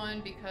this one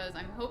because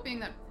I'm hoping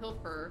that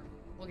Pilfer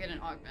will get an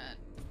augment.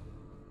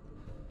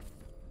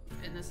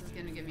 And this is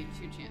gonna give me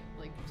 2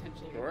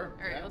 potential. Sure.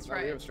 Alright, yeah, let's try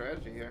it. We have a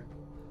strategy here.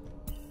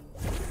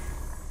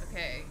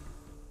 Okay.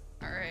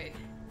 Alright.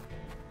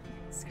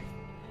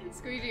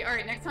 Squeegee.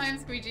 Alright, next time,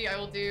 Squeegee, I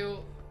will do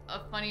a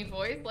funny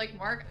voice like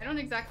Mark. I don't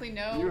exactly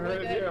know you heard what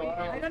it that here. means.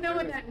 Wow. I don't know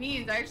what that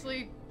means. I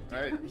actually...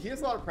 Alright, he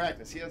has a lot of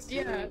practice. He has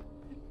 2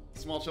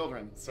 small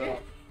children, so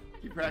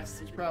he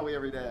practices probably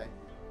every day.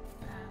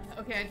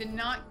 Okay, I did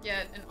not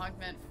get an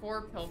augment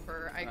for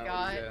Pilfer. I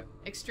got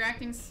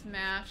Extracting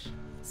Smash,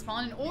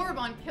 Spawn an Orb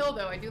on kill,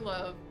 though. I do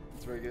love...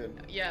 It's very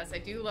good. Yes, I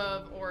do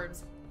love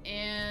orbs.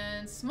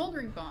 And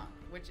Smoldering Bonk,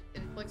 which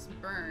inflicts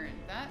burn.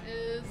 That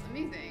is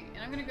amazing.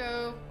 And I'm gonna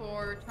go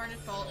for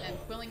Tarnished Vault and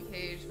Quilling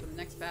Cage for the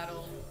next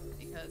battle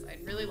because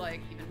I'd really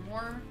like even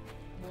more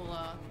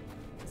moolah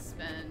to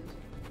spend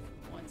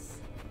once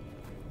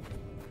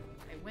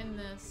I win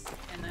this,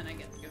 and then I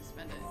get to go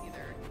spend it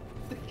either.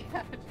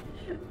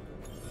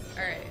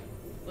 Alright,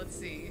 let's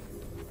see.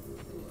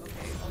 Ooh,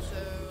 okay,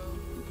 also...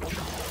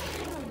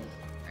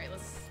 Alright,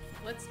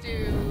 let's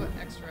do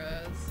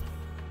extras.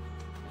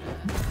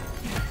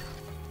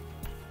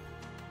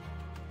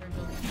 We're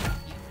building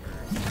heat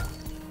first.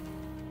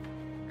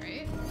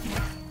 Right?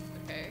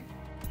 Okay.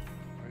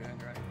 We're going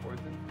to run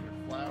poison for your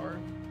flower.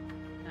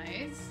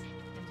 Nice.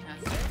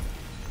 Fantastic.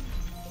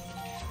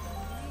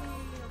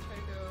 I'll try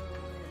to go...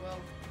 Well,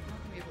 I'm not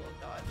going to be able to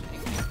dodge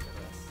anything for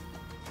this.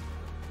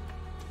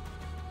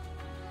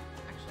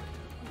 Actually,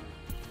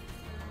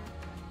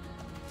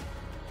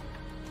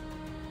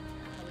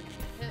 probably gonna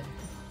get hit.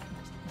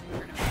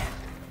 Or no.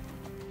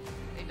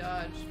 They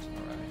dodged.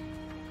 Alright.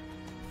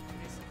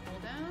 Reduce the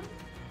cooldown.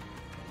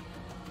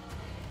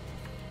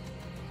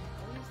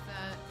 What is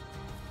that?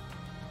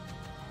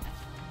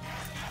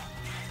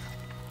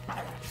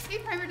 Hey,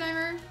 Primer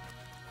Dimer!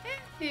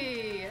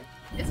 Hey!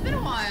 It's been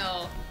a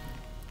while!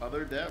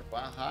 Other death.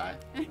 Wow, hi.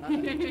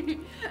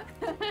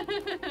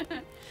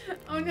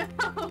 Oh no!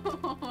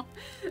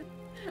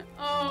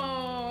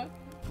 Oh!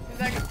 Is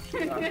that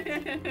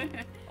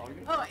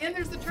Oh, and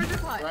there's the treasure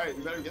pot! Right,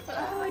 you better get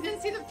that. Oh, I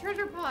didn't see the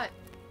treasure pot!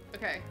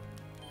 Okay.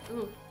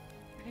 Ooh.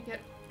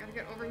 Gotta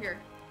get over here.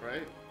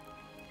 Right?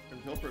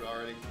 Been pilfered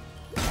already.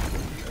 Do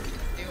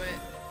it.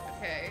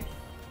 Okay.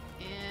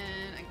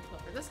 And I can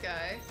pilfer this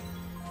guy.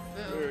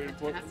 Boom.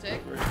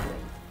 Fantastic.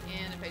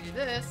 And if I do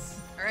this,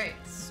 alright,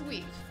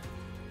 sweet.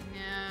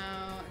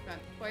 Now I've got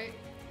quite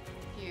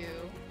a few.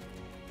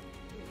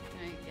 Can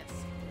I, yes,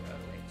 throw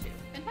it away too.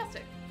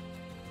 Fantastic.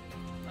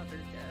 Other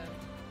death.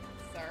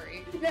 Sorry.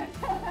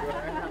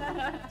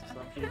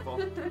 Some people.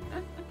 It's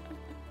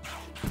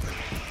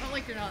not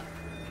like you're not,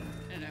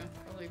 I don't know,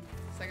 probably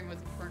second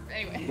most important.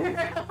 Anyway.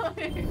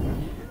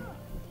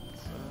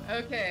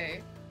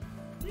 Okay.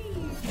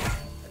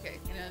 Okay,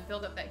 gonna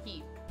build up that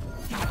heat.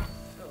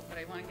 Oh, but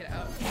I want to get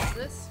out of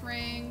this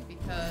ring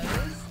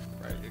because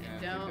Right, you're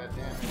gonna Don't. take that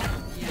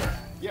damage. Yeah.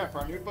 Yeah, for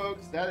our new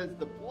folks, that is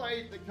the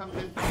blight that comes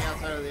in from the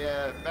outside of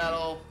the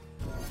battle.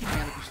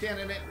 And if you stand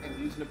in it and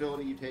use an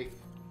ability, you take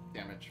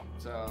damage.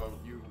 So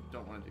you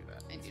don't want to do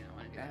that. I do not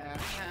want to do that. I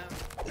have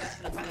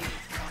definitely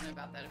thought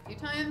about that a few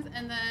times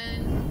and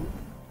then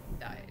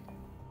died.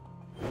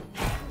 Ooh,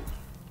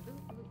 ooh,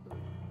 ooh.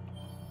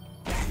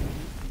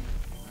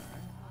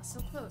 Oh, so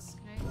close.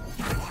 Can I?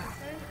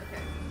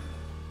 Okay.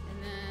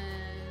 And then.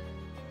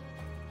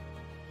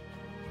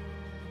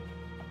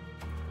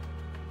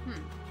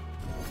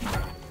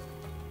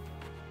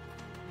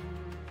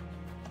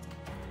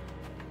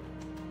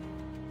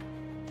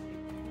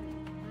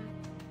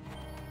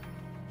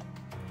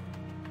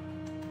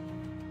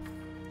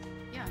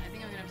 Yeah, I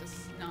think I'm gonna have to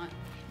not.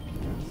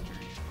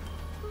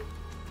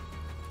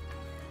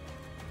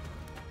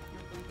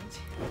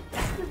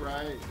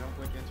 Right, don't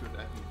blink into it.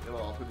 I think it'll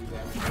also do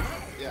damage.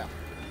 Yeah.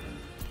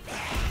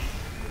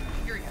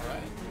 Here we go.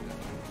 Alright.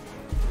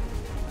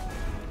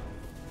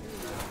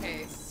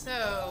 Okay,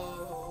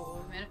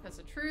 so Manifest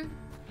of Truth.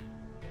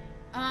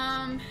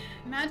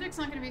 Magic's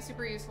not gonna be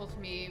super useful to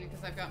me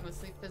because I've got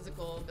mostly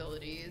physical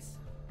abilities.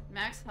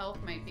 Max health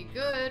might be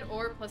good,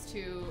 or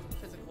 +2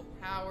 physical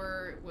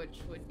power, which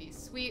would be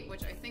sweet,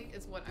 which I think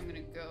is what I'm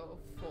gonna go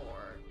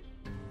for.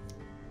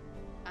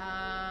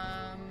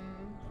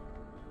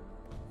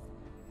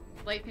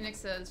 Light Phoenix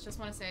says, just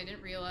want to say I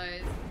didn't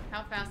realize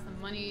how fast the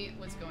money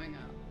was going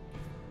up.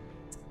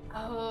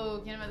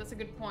 Oh, Ganema, that's a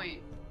good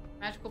point.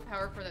 Magical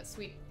power for that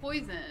sweet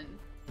poison.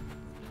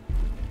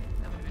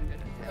 That would have been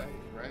good.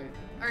 Right.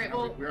 Alright,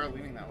 well, we are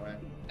leaning that way.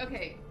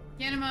 okay.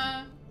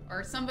 Ganema,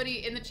 or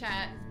somebody in the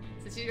chat,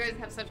 since you guys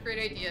have such great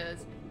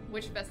ideas,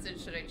 which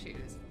vestige should I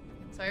choose?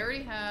 So I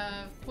already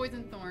have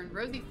Poison Thorn,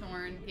 Rosy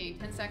Thorn, gain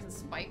 10 stacks of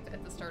Spiked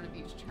at the start of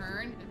each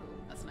turn.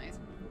 Ooh, that's nice.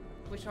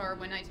 Which are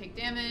when I take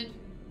damage,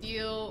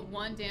 deal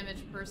 1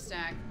 damage per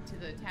stack to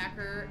the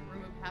attacker,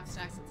 remove half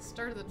stacks at the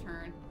start of the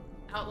turn.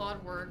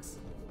 Outlawed works.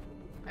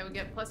 I would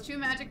get +2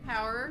 magic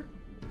power,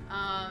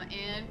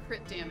 and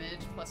crit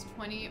damage,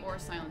 +20 or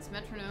silence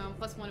metronome,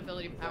 +1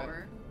 ability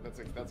power. That's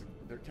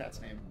their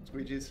cat's name.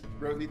 Squeegee's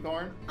Rosy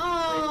Thorn.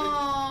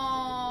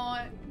 Oh,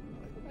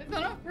 it's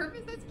not on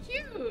purpose. That's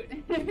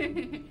cute.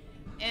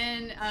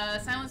 And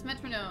silence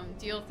metronome,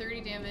 deal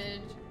 30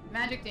 damage,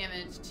 magic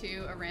damage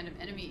to a random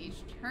enemy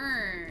each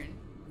turn.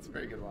 That's a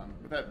very good one.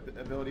 With that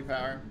ability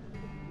power.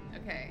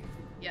 Okay.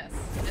 Yes.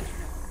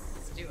 Metronome.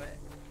 Let's do it.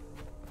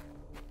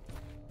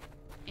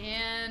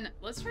 And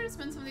let's try to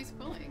spend some of these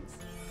coolings.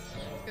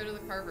 Let's go to the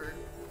carver.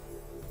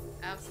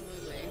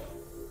 Absolutely.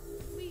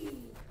 Whee.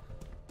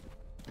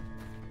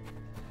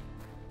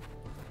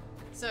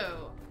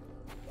 So,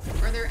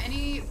 are there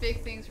any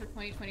big things for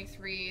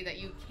 2023 that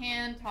you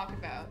can talk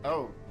about?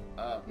 Oh,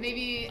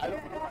 maybe. I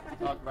don't know what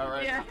to talk about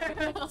right Yeah.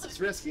 now. It's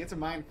risky. It's a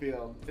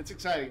minefield. It's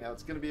exciting though.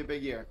 It's going to be a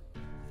big year.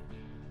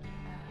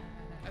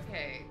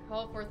 Okay,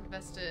 call forth a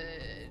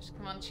vestige.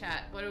 Come on,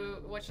 chat.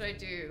 What should I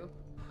do?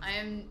 I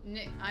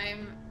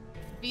am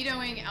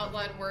vetoing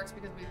outlawed works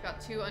because we've got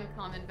 2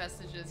 uncommon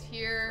vestiges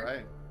here.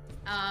 Right.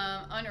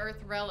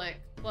 Unearthed relic,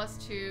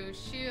 +2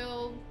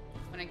 shield.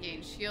 When I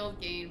gain shield,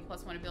 gain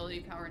 +1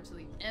 ability power until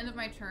the end of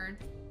my turn.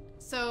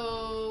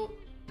 So,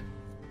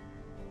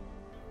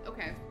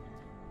 okay.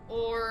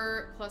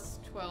 Or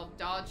 +12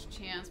 dodge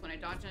chance. When I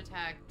dodge an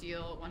attack,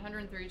 deal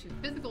 132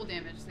 physical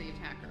damage to the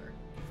attacker.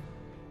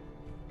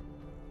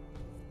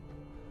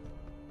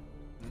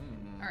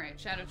 Alright,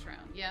 Shadow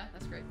Shroud. Yeah,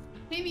 that's great.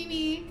 Hey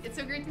Mimi! It's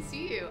so great to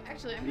see you.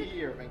 Actually, I'm gonna...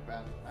 Year of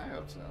Inkbound. I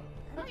hope so.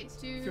 I might do...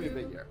 It's going to be a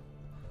big year.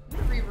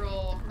 I'm gonna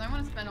reroll, because I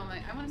want to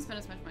spend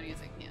as much money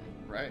as I can.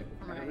 Right.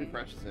 For It my...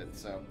 refreshes it,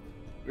 so...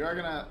 We are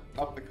going to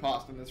up the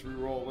cost on this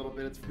reroll a little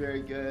bit. It's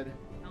very good.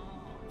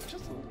 Oh.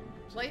 Just a little.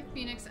 Light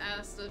Phoenix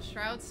asked, does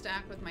Shroud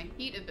stack with my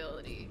heat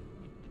ability?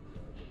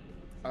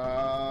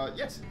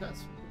 Yes, it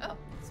does. Oh,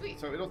 sweet.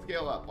 So it'll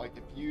scale up. Like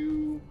if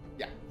you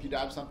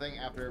dodge something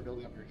after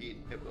building up your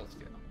heat, it will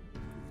scale.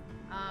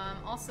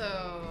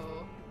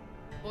 Also,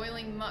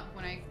 Boiling Muck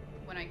when I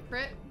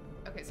crit.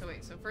 Okay, so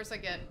wait. So first I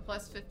get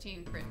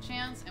 +15 crit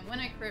chance, and when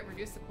I crit,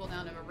 reduce the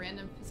cooldown of a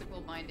random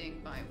physical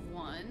binding by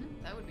 1.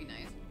 That would be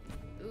nice.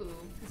 Ooh,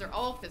 because they're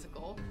all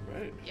physical.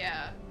 Right.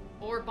 Yeah.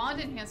 Or Bond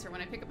Enhancer.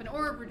 When I pick up an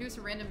orb, reduce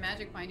a random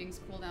magic binding's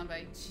cooldown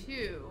by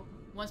 2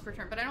 once per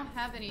turn. But I don't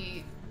have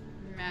any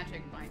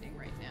magic binding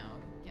right now.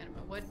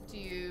 Ganema, what do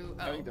you...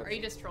 Oh, are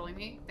you just trolling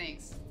me?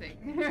 Thanks.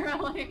 Like,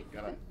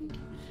 Gotta...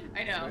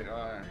 I know.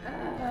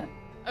 Wait,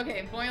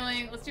 Okay,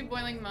 boiling. Let's do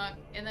Boiling Muck.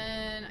 And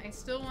then I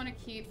still want to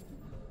keep...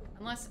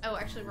 Unless... Oh,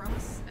 actually, we're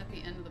almost at the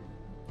end of the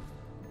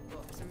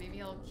book. So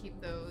maybe I'll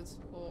keep those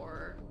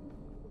for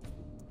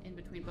in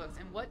between books.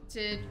 And what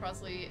did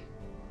Crosley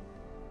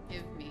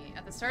give me?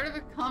 At the start of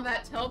a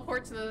combat,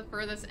 teleport to the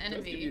furthest enemy.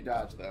 Let's give you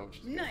dodge, though. Which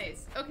is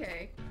nice.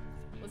 Okay.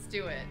 Let's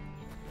do it.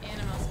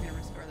 And I'm also going to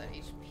restore that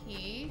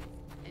HP.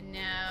 And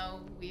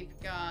now we've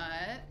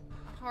got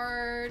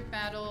hard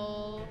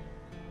battle...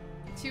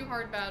 2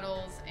 hard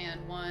battles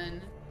and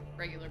 1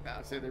 regular battle.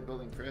 I say they're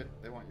building crit.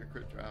 They want your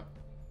crit drop.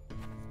 They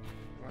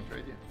want to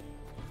trade you.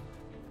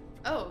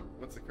 Oh.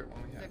 What's the crit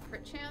one we have? The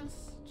crit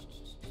chance.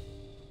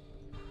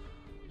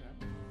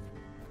 Yeah.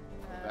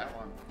 That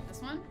one.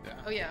 This one?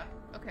 Yeah. Oh yeah.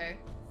 Okay.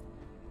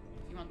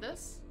 You want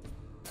this?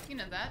 You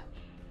know that.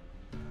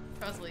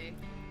 Crosley.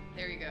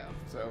 There you go.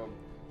 So,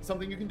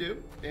 something you can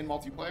do in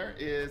multiplayer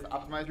is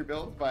optimize your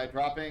builds by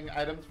dropping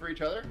items for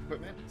each other,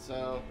 equipment.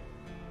 So,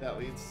 that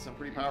leads to some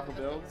pretty powerful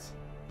builds.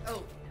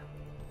 Oh, no.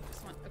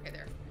 Just want, okay,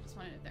 there. I just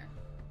wanted it there.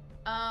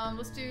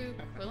 Let's do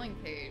Quilling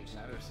Page.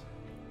 Matters.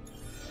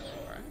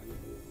 Alright.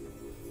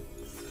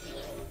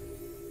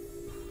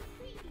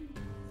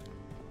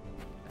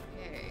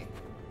 Okay.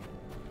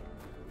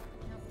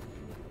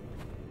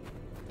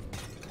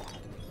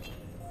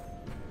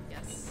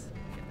 Yes.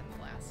 Get that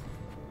blast.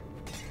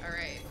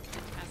 Alright.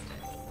 Fantastic.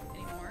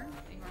 Any more?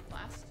 Any more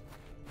blast?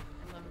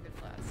 I love a good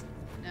blast.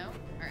 No?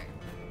 Alright.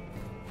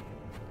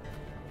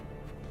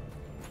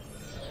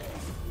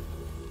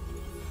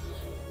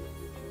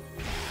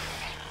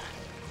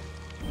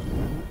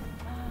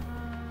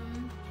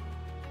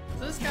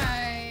 So this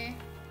guy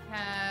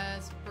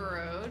has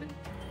Burrowed,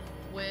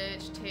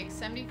 which takes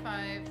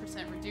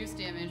 75% reduced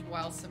damage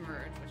while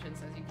submerged, which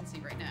is, as you can see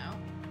right now.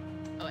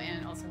 Oh,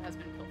 and also has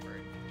been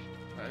pilfered.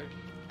 Right.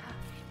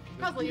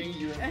 Probably.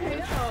 You I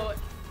know.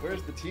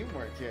 Where's the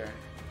teamwork here?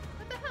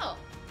 What the hell?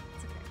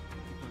 It's okay.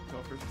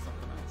 Pilfers or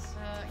something else.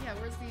 Yeah,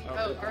 where's the...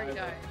 Oh, already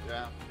died.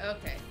 Yeah.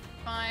 Okay,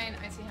 fine.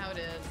 I see how it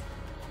is.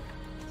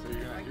 So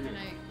you're Why gonna, can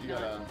I... No,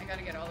 gotta... I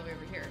gotta get all the way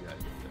over here. Yeah.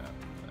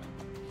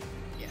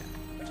 Yeah,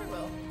 which I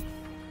will.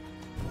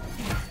 And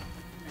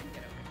then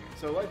get over here.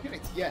 So like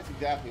Phoenix, yes,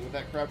 exactly. With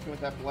that corruption,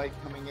 with that blight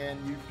coming in,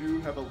 you do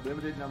have a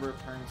limited number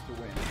of turns to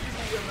win.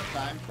 You have enough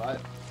time,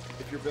 but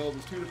if your build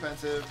is too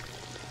defensive,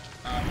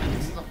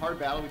 this is a hard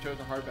battle. We chose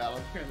a hard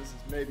battle here, and this is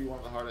maybe one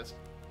of the hardest.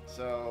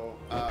 So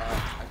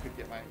I could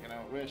get my,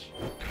 wish.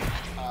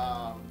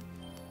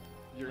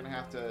 You're gonna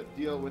have to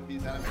deal with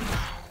these enemies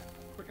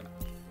quick enough.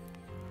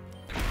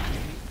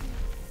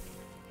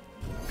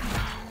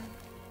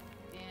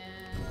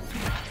 And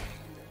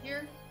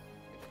here,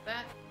 get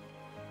that.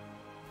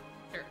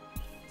 Sure,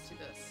 let's do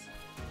this.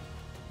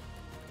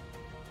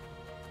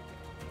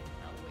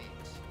 I'll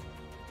wait.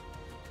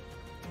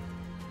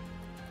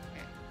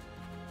 Okay.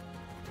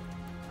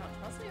 Oh,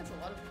 Crosley has a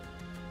lot of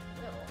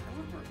will. I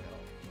want more will.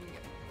 Here we go.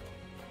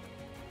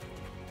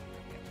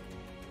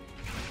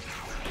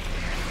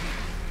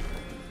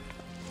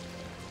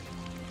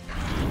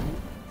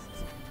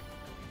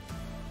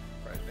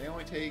 Right, they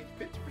only take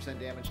 50%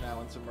 damage now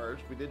when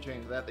submerged. We did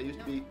change that. They used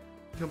to be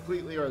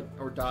completely or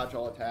dodge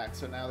all attacks,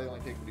 so now they only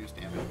take reduced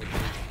damage, which is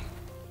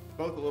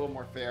both a little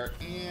more fair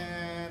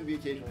and the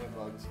occasional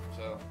bugs,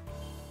 so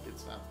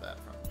it's not that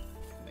from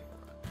ending the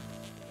run.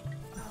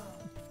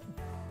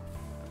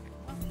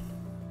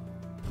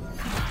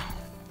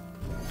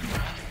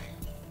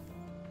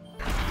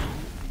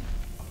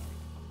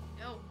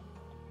 No.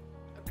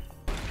 Okay.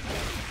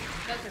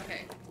 That's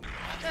okay.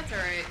 That's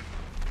alright.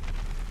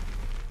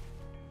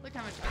 Look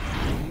how much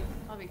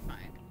I'll be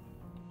fine.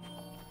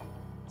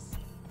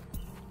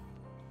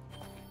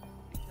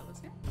 Kill this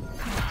guy.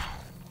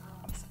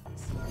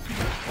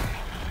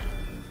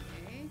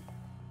 Okay.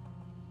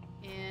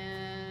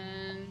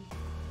 And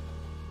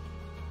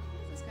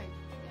what's this guy?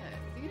 Yeah,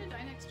 is he gonna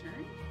die next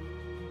turn?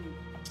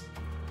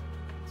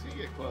 So you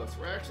get close.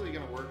 We're actually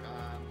going to work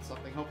on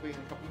something hopefully in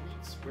a couple of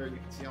weeks where you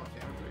can see how much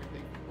damage you're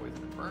taking from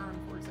poison and burn,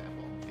 for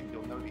example, and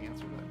you'll know the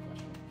answer to that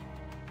question.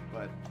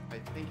 But I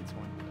think it's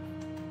going to live.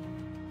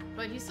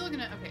 But he's still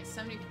gonna, okay,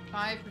 75%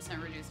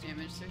 reduced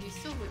damage, so he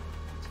still would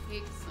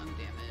take some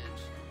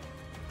damage.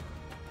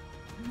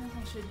 I don't know if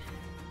I should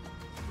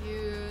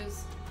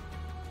use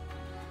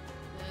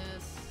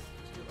this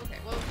to, okay,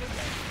 well,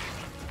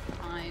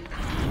 fine.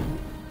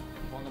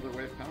 One other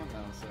wave coming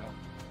though, so.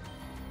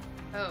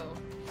 Oh,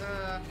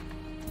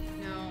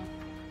 no.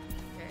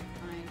 Okay,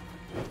 fine.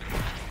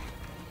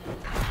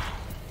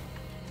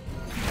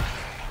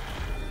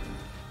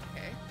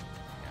 Okay,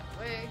 get out of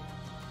the way.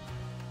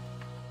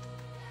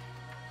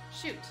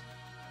 Shoot.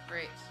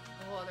 Great.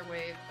 A whole other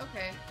wave.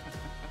 Okay.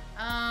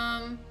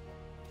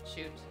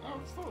 Shoot. Oh,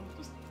 it's still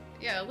just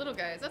Yeah, little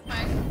guys. That's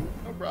fine.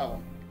 no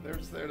problem. They're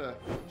just there to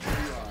cheer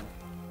you on.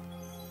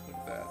 Look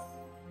at that.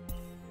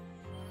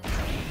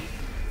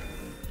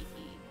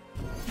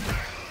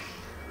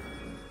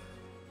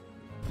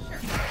 Sure.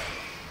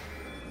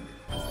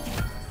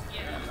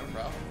 Yeah, no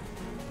problem.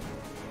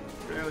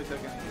 Barely took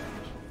any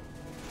damage.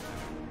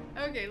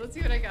 Okay, let's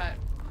see what I got.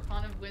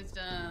 Font of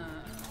Wisdom.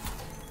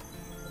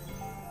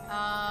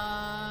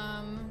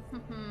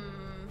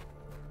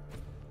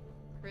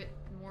 Crit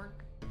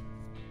Mork.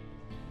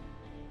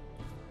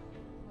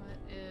 What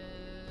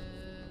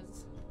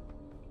is...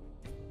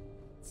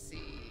 Let's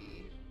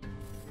see.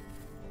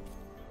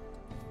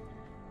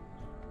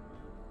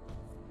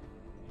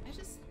 I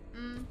just...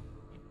 I'm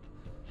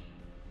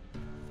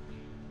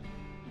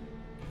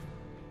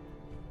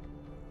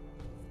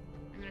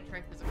gonna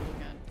try physical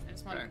again. I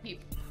just want to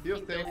keep...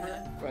 Feels building safer,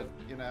 that. but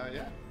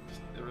yeah,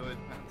 just, it really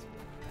depends.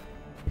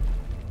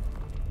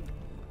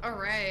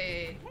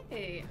 Alright.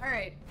 Hey,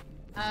 alright.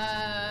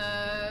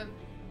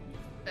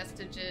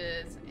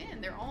 vestiges,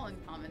 and they're all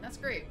uncommon. That's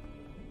great.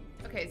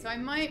 Okay, so I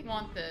might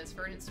want this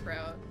Verdant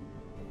Sprout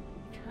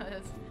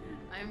because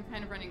I'm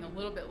kind of running a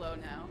little bit low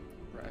now.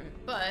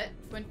 Right. But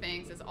Twin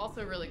Fangs is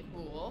also really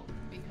cool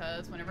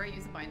because whenever I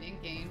use a binding,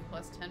 gain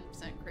plus 10%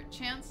 crit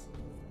chance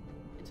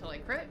until I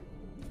crit.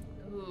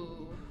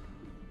 Ooh.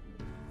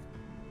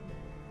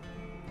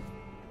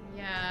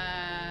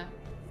 Yeah.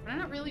 But I'm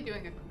not really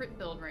doing a crit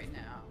build right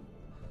now.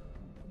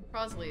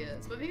 Crosley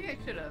is, but maybe I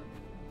should have.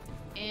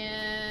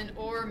 And,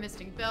 or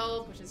Misting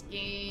Bells, which is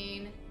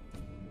gain.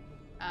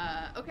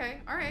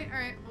 Okay,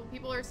 alright. Well,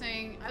 people are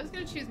saying, I was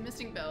gonna choose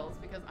Misting Bells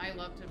because I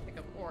love to pick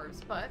up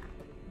orbs, but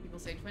people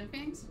say Twin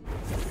Fangs.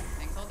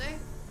 Fangs all day.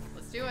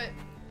 Let's do it.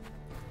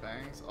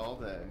 Fangs all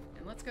day.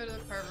 And let's go to the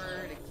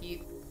Carver to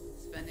keep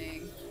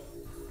spending.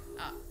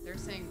 Ah, they're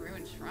saying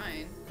Ruined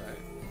Shrine. Right.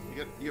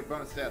 You get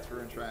bonus stats for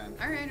Ruined Shrine.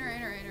 Alright.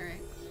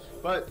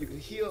 But you can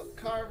heal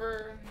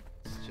Carver.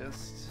 It's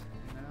just,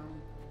 you know.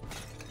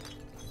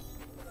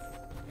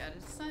 Gotta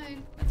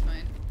decide. That's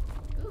fine.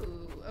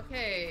 Ooh,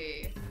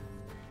 okay.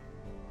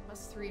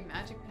 +3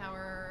 magic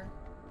power.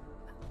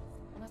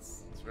 Well,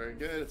 that's... It's very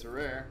good. It's a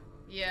rare.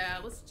 Yeah,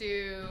 let's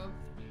do...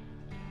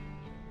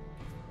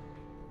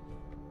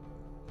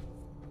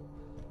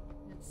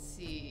 Let's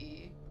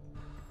see...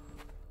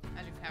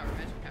 Magic power.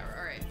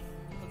 Alright.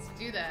 Let's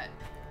do that.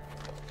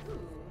 Ooh.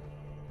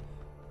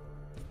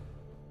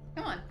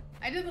 Come on.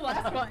 I did the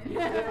last one.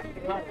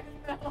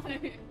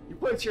 You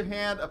place your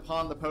hand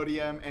upon the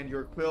podium and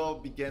your quill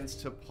begins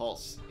to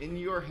pulse. In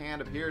your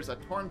hand appears a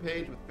torn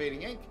page with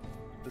fading ink,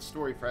 the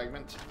story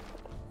fragment.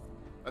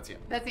 That's it.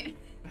 That's it.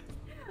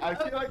 I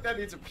feel like that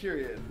needs a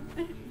period.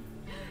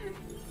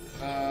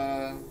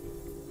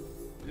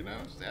 You know,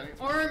 just adding.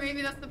 Or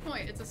maybe that's the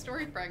point. It's a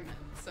story fragment,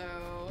 so...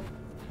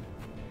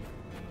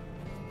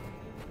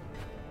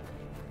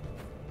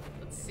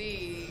 Let's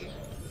see...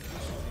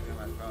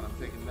 My phone. I'm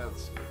taking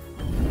notes.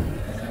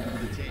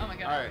 Oh my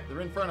god. Alright, the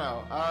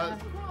Rinferno.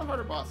 It's one of the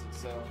harder bosses,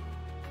 so...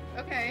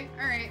 Okay,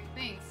 alright,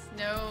 thanks.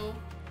 No,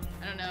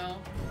 I don't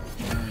know.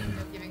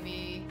 No giving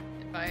me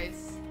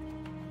advice.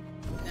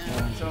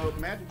 No. So,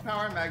 magic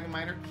power and magma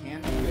miner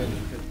can be good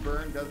because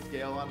burn does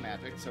scale on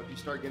magic. So if you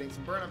start getting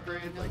some burn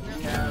upgrades like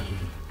we have,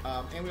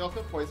 and we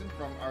also have poison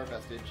from our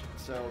vestige.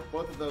 So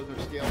both of those are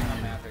scaling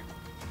on magic.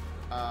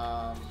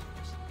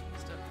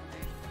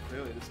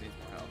 Clearly this needs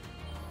more help.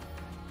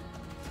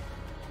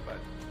 But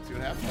see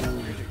what happens. You're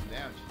gonna take some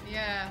damage.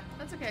 Yeah,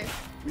 that's okay.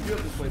 We do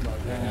have display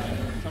bugs right now.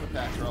 Some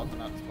attacks are also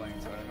not displaying,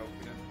 so I hope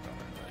we don't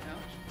learn that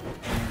much.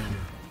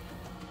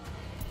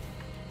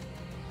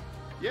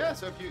 Yeah,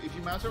 so if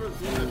you mouse over the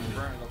blue and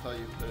burn, it'll tell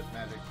you that it's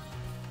magic.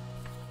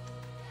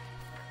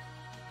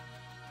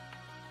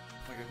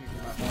 Like I think you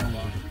mouse over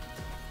long.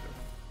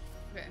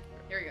 Okay,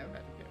 here we go.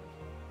 Magic, yeah.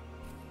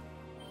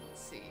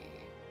 Let's see.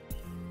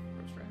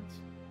 Rose strands.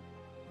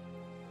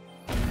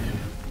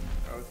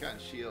 Oh, it's gotten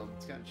shield.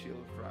 It's gotten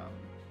shield from.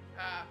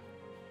 Ah.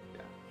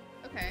 Yeah.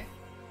 Okay.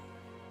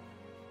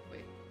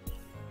 Wait.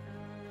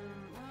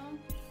 Well.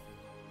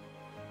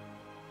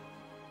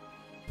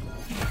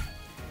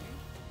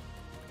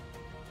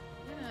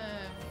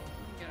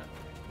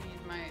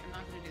 I'm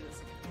not gonna do this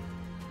again.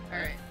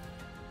 Alright.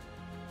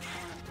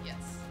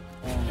 Yes.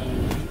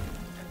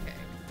 Okay.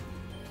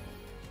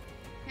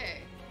 Okay.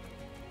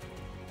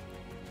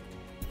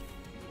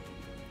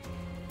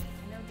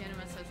 I know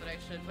Ganima says that I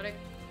should, but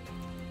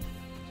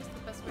just the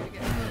best way to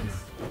get this.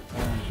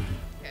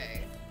 Okay.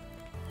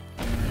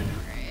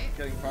 Alright.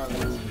 Getting farther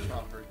than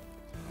Crawford.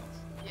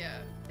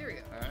 Yeah. There we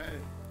go.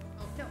 Alright.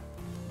 Oh, no.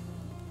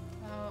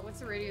 What's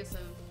the radius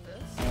of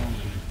this?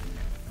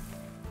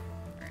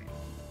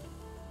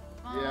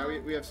 Yeah,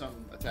 we have some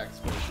attacks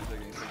for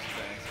getting 6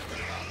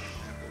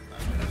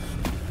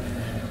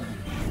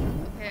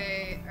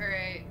 Okay,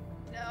 alright.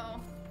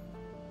 No.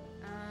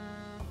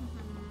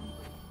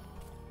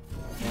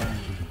 You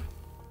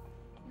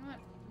know what?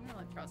 I'm gonna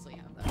let Crossley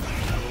have that.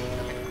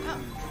 Okay. Oh.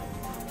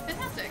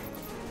 Fantastic.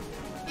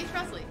 Eat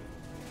Crossley.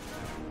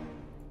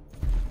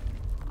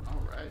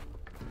 Alright.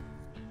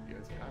 You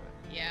guys got it.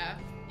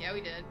 Yeah,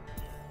 we did.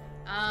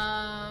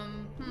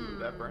 Ooh,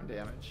 that burn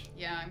damage.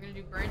 Yeah, I'm gonna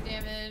do burn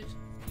damage.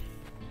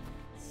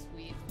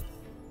 Sweet.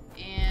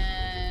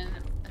 And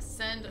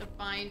Ascend of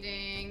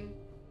Binding.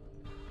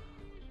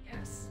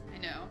 Yes, I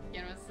know.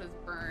 Yanma says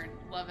burn.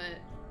 Love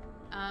it.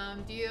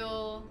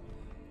 Deal.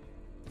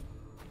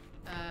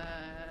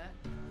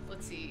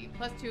 Let's see.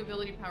 +2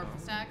 ability powerful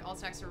stack. All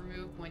stacks are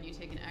removed when you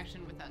take an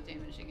action without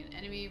damaging an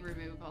enemy.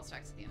 Remove all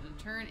stacks at the end of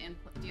the turn and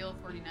deal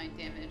 49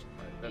 damage.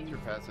 Right, that's your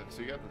passive.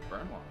 So you got this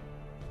burn one.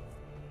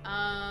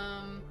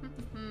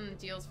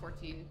 Deals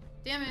 14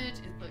 damage,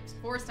 inflicts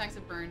 4 stacks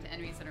of burn to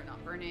enemies that are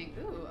not burning.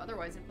 Ooh,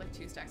 otherwise inflict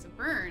 2 stacks of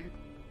burn.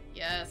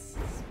 Yes,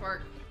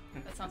 Spark.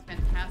 That sounds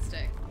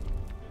fantastic.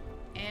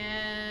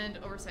 And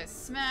oversized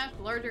smash,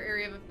 larger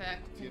area of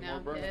effect, can now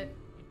hit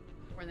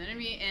more than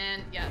enemy,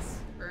 and yes,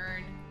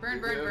 burn.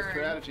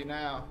 Strategy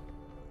now.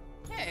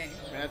 Okay.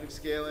 Magic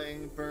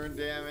scaling, burn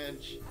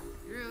damage.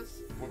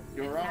 Bruce.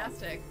 You're wrong.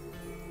 Fantastic.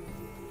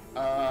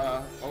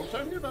 Oh,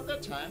 sorry to hear about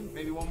that time.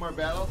 Maybe one more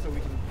battle so we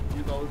can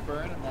use all this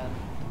burn, and then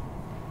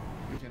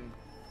we can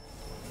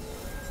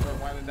start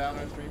winding down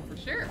our stream for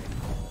Sure.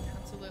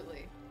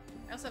 Absolutely.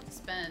 I also have to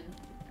spend.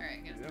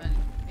 Alright, gonna spend.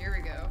 Here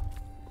we go.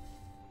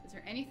 Is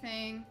there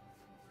anything?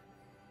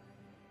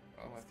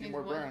 Oh, a few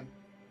more burn.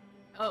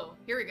 Oh,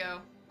 here we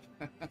go.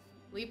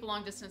 Leap a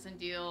long distance and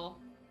deal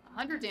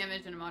 100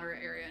 damage in a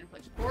moderate area and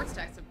inflict 4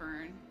 stacks of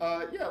burn.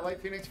 Yeah, Light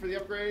Phoenix for the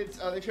upgrades.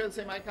 They share the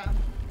same icon.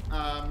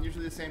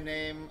 Usually the same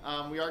name.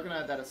 We are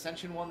gonna, that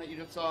Ascension one that you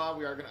just saw,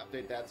 we are gonna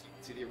update that so you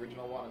can see the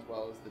original one as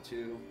well as the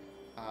two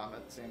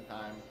at the same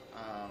time.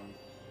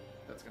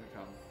 That's gonna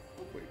come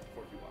hopefully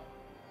before too long.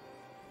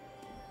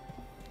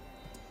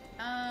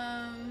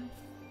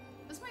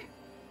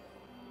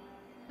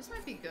 This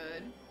might be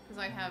good because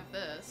I have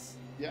this.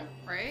 Yeah.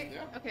 Right?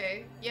 Yeah.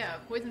 Okay. Yeah.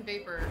 Poison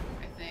vapor.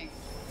 I think.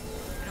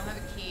 I don't have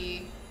a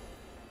key.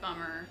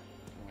 Bummer.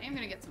 I am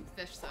gonna get some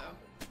fish though.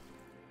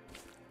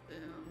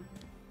 Boom.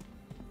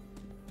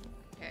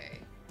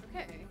 Okay.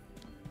 Okay.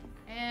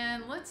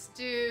 And let's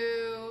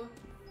do.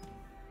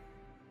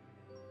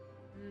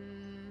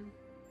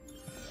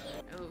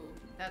 Oh,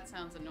 that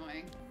sounds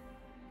annoying.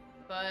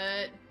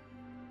 But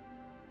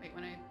wait,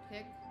 when I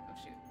pick. Oh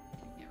shoot.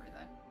 I can't read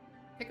that.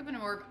 Pick up an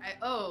orb.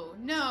 Oh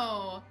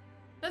no.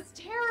 That's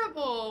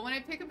terrible! When I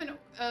pick up an,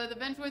 the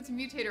Vengewoods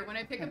Mutator, when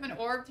I pick up an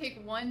orb,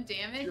 take 1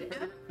 damage?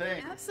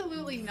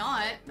 Absolutely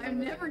not. I'm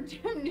never.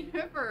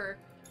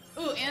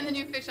 Ooh, and the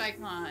new fish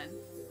icon.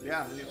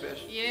 Yeah, the new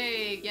fish.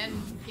 Yay,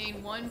 again,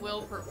 gain 1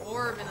 will per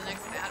orb in the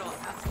next battle.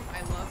 Absolutely,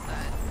 I love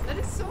that. That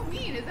is so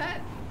mean.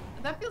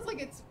 That feels like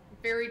it's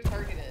very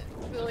targeted.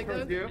 I feel like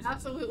that was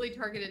absolutely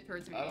targeted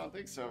towards me. I don't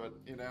think so, but,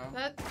 you know,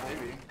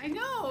 maybe. I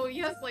know,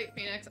 yes, Light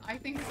Phoenix. I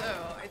think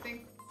so. I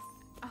think...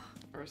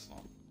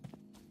 Personal.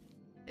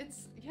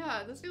 It's,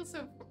 yeah, this feels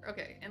so...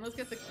 Okay, and let's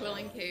get the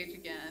Quilling Cage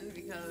again,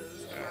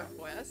 because of our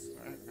quest.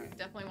 Right.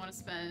 Definitely want to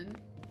spend.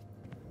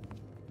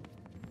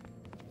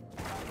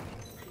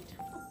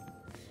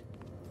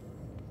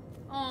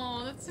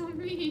 Oh, that's so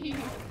mean.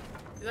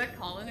 Is that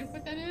Colin who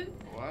put that in?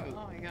 What?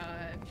 Oh my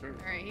god. Sure.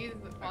 Alright, he's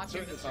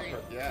watching the stream.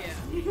 Yeah.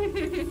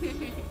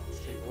 Let's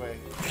take away.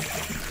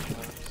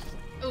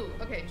 Oh,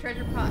 okay,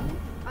 treasure pot.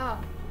 Oh,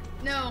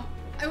 no.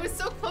 I was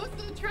so close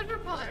to the treasure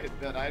pot. Right,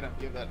 that item,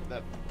 give that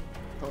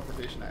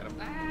teleportation item.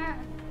 Ah.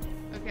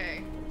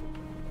 Okay.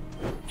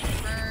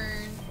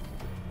 Burn.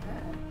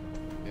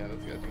 Yeah,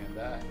 those guys are gonna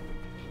die.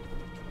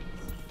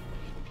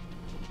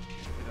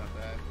 They don't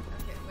die.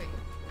 Okay, wait.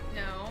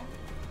 No.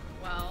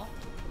 Well.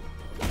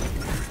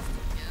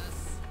 Yes.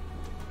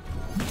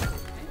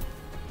 Okay.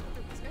 What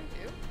did this guy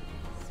do?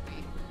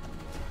 Sweet.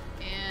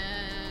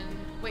 And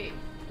wait.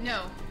 No.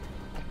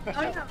 Oh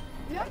no.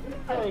 No.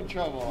 We're in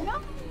trouble. No.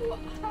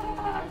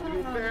 To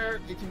be fair,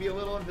 it can be a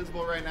little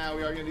invisible right now.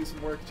 We are gonna do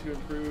some work to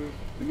improve.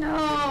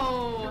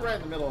 No. You're right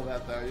in the middle of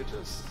that, though. You're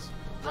just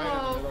right in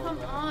the middle. Oh, come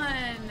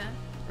on.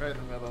 Right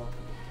in the middle.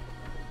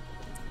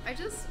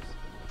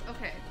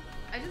 Okay.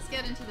 I just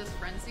get into this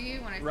frenzy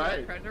when I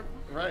see the treasure.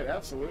 Right,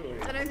 absolutely.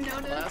 That I've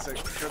noticed. Classic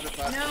treasure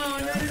pot.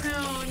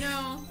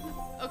 No.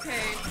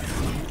 Okay.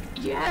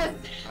 Yes.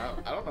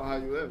 I don't know how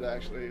you lived,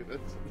 actually.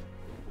 That's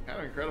kind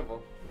of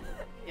incredible.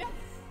 Yes.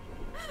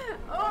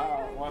 Oh.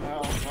 Wow, 1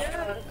 health.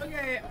 Yeah.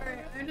 Okay. All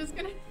right. I'm just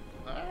gonna.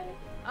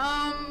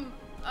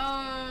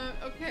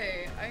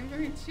 Okay. I'm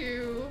going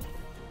to.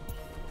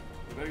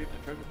 We better get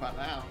the treasure pot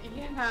now.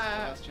 Yeah.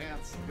 Last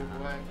chance. Good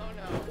way. Oh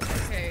no.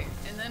 Okay.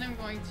 And then I'm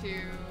going to.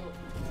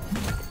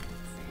 Let's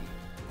see.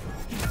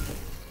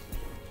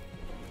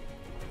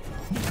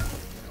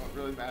 What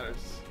really matters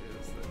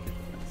is the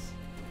defense.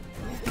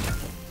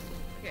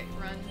 Okay.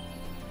 Run.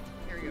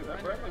 Here we go.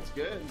 That burn looks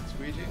good,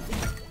 squeegee.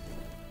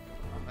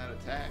 On that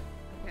attack.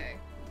 Okay.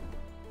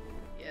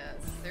 Yes.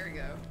 There we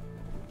go.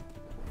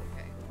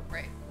 Okay.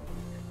 Right.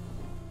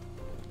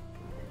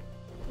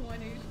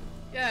 180.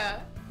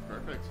 Yeah.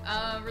 Perfect.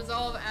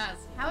 Resolve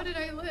asks, how did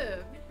I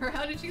live? Or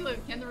how did you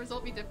live? Can the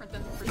result be different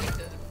than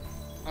predicted?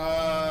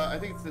 I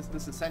think it's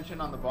this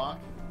ascension on the bonk,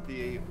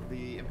 the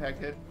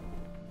impact hit.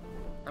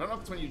 I don't know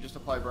if it's when you just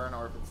apply burn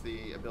or if it's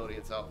the ability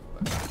itself,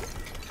 but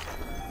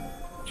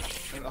I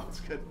don't know, it's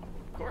good.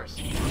 Of course.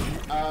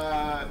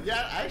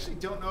 Yeah, I actually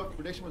don't know if the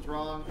prediction was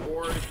wrong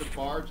or if the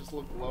bar just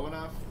looked low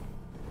enough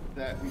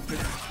that we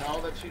couldn't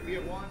tell that she'd be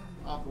at 1.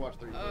 I'll have to watch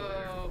the replay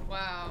later. Oh,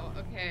 wow.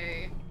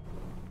 Okay.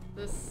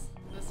 This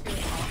feels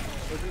awful.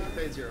 So it doesn't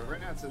say 0. Right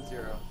now it says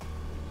 0.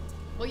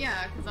 Well,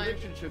 yeah, because The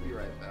prediction should be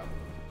right, though.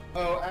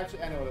 Oh,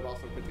 actually, I know what it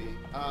also could be.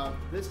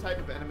 This type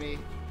of enemy,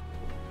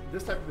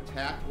 this type of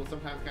attack will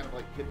sometimes kind of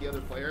like hit the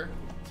other player,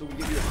 so we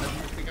give you a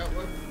pessimistic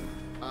outlook.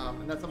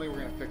 And that's something we're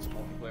going to fix in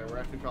multiplayer. We're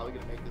actually probably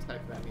going to make this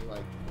type of enemy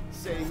like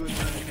say who's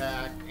going to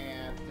attack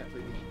and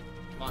potentially be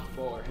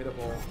launchable or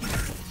hittable.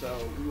 So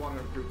we want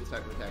to improve this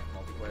type of attack in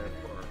multiplayer,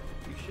 or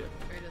you should.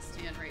 Try to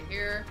stand right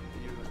here.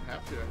 You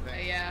have to, I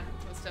think. Yeah,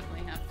 most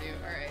definitely have to.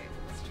 Alright,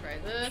 let's try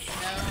this.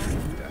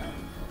 No. Yeah.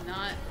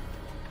 Not.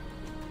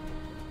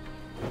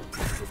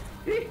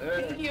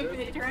 There, You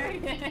bitch,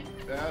 right?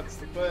 That's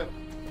the clip.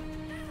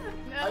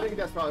 No. I think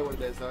that's probably what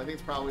it is, though. I think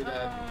it's probably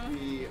that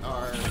we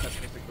are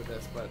pessimistic with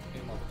this, but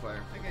in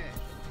multiplayer. Okay.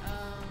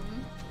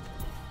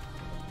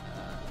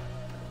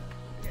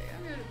 Okay,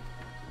 I'm gonna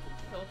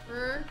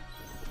pilfer.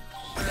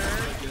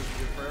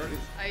 Your priorities.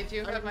 I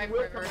do have my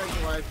will come priorities. back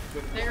to life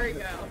with There we the-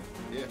 go.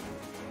 Yeah.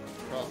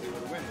 Probably would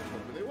have win.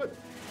 Hopefully they would.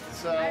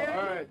 So, I-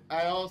 alright.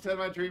 I almost had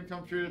my dream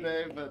come true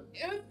today, but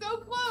It was so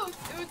close.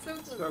 It was so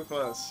close. so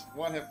close.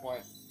 1 hit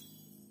point.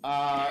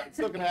 It's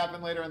still gonna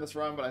happen later in this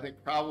run, but I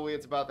think probably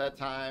it's about that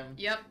time.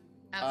 Yep,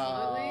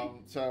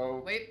 absolutely.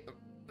 So Wait,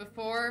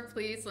 before,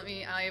 please let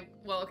me.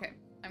 Well, okay.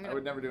 I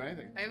would never do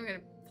anything. I'm gonna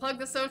plug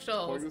the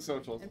socials. Plug the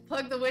socials. And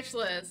plug the wish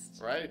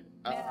list. Right.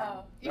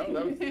 Now.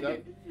 No,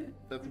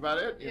 that's about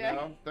it. You Yeah.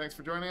 know. Thanks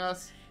for joining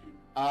us.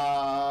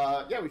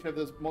 Yeah, we should have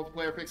those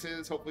multiplayer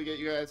fixes. Hopefully, get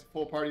you guys a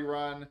full party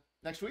run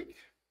next week.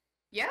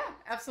 Yeah,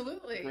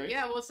 absolutely. Great.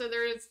 Yeah, well, so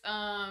there's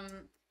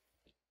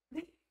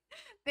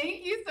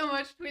thank you so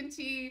much,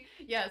 Quinty.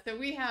 Yeah, so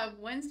we have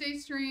Wednesday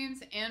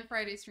streams and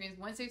Friday streams.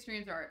 Wednesday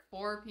streams are at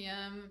 4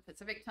 p.m.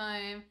 Pacific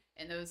time,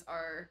 and those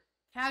are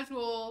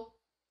casual,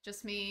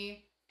 just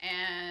me,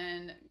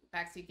 and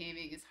backseat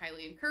gaming is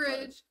highly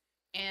encouraged.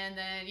 And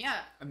then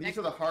yeah, And these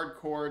are the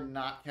hardcore,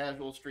 not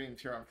casual streams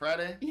here on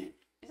Friday.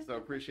 So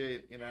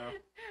appreciate, you know.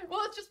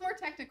 Well, it's just more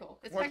technical.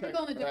 It's More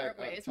technical in a different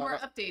right, way. It's talk more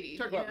about- updating.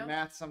 Talk you about know?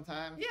 math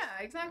sometimes. Yeah,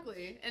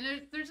 exactly. And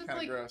there's just Kind of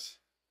like gross.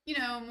 you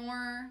know,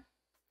 more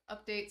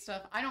update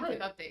stuff. I don't Right.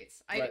 give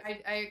updates. Right.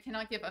 I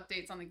cannot give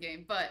updates on the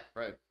game, but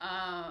Right.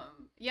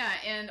 yeah,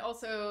 and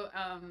also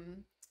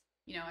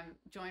you know, I'm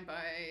joined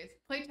by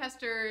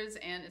playtesters,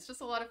 and it's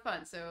just a lot of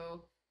fun.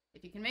 So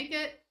if you can make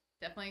it,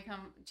 definitely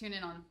come tune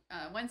in on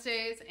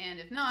Wednesdays, and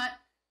if not,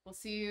 we'll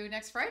see you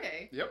next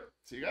Friday. Yep.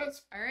 See you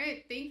guys. All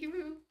right, thank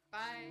you.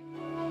 Bye.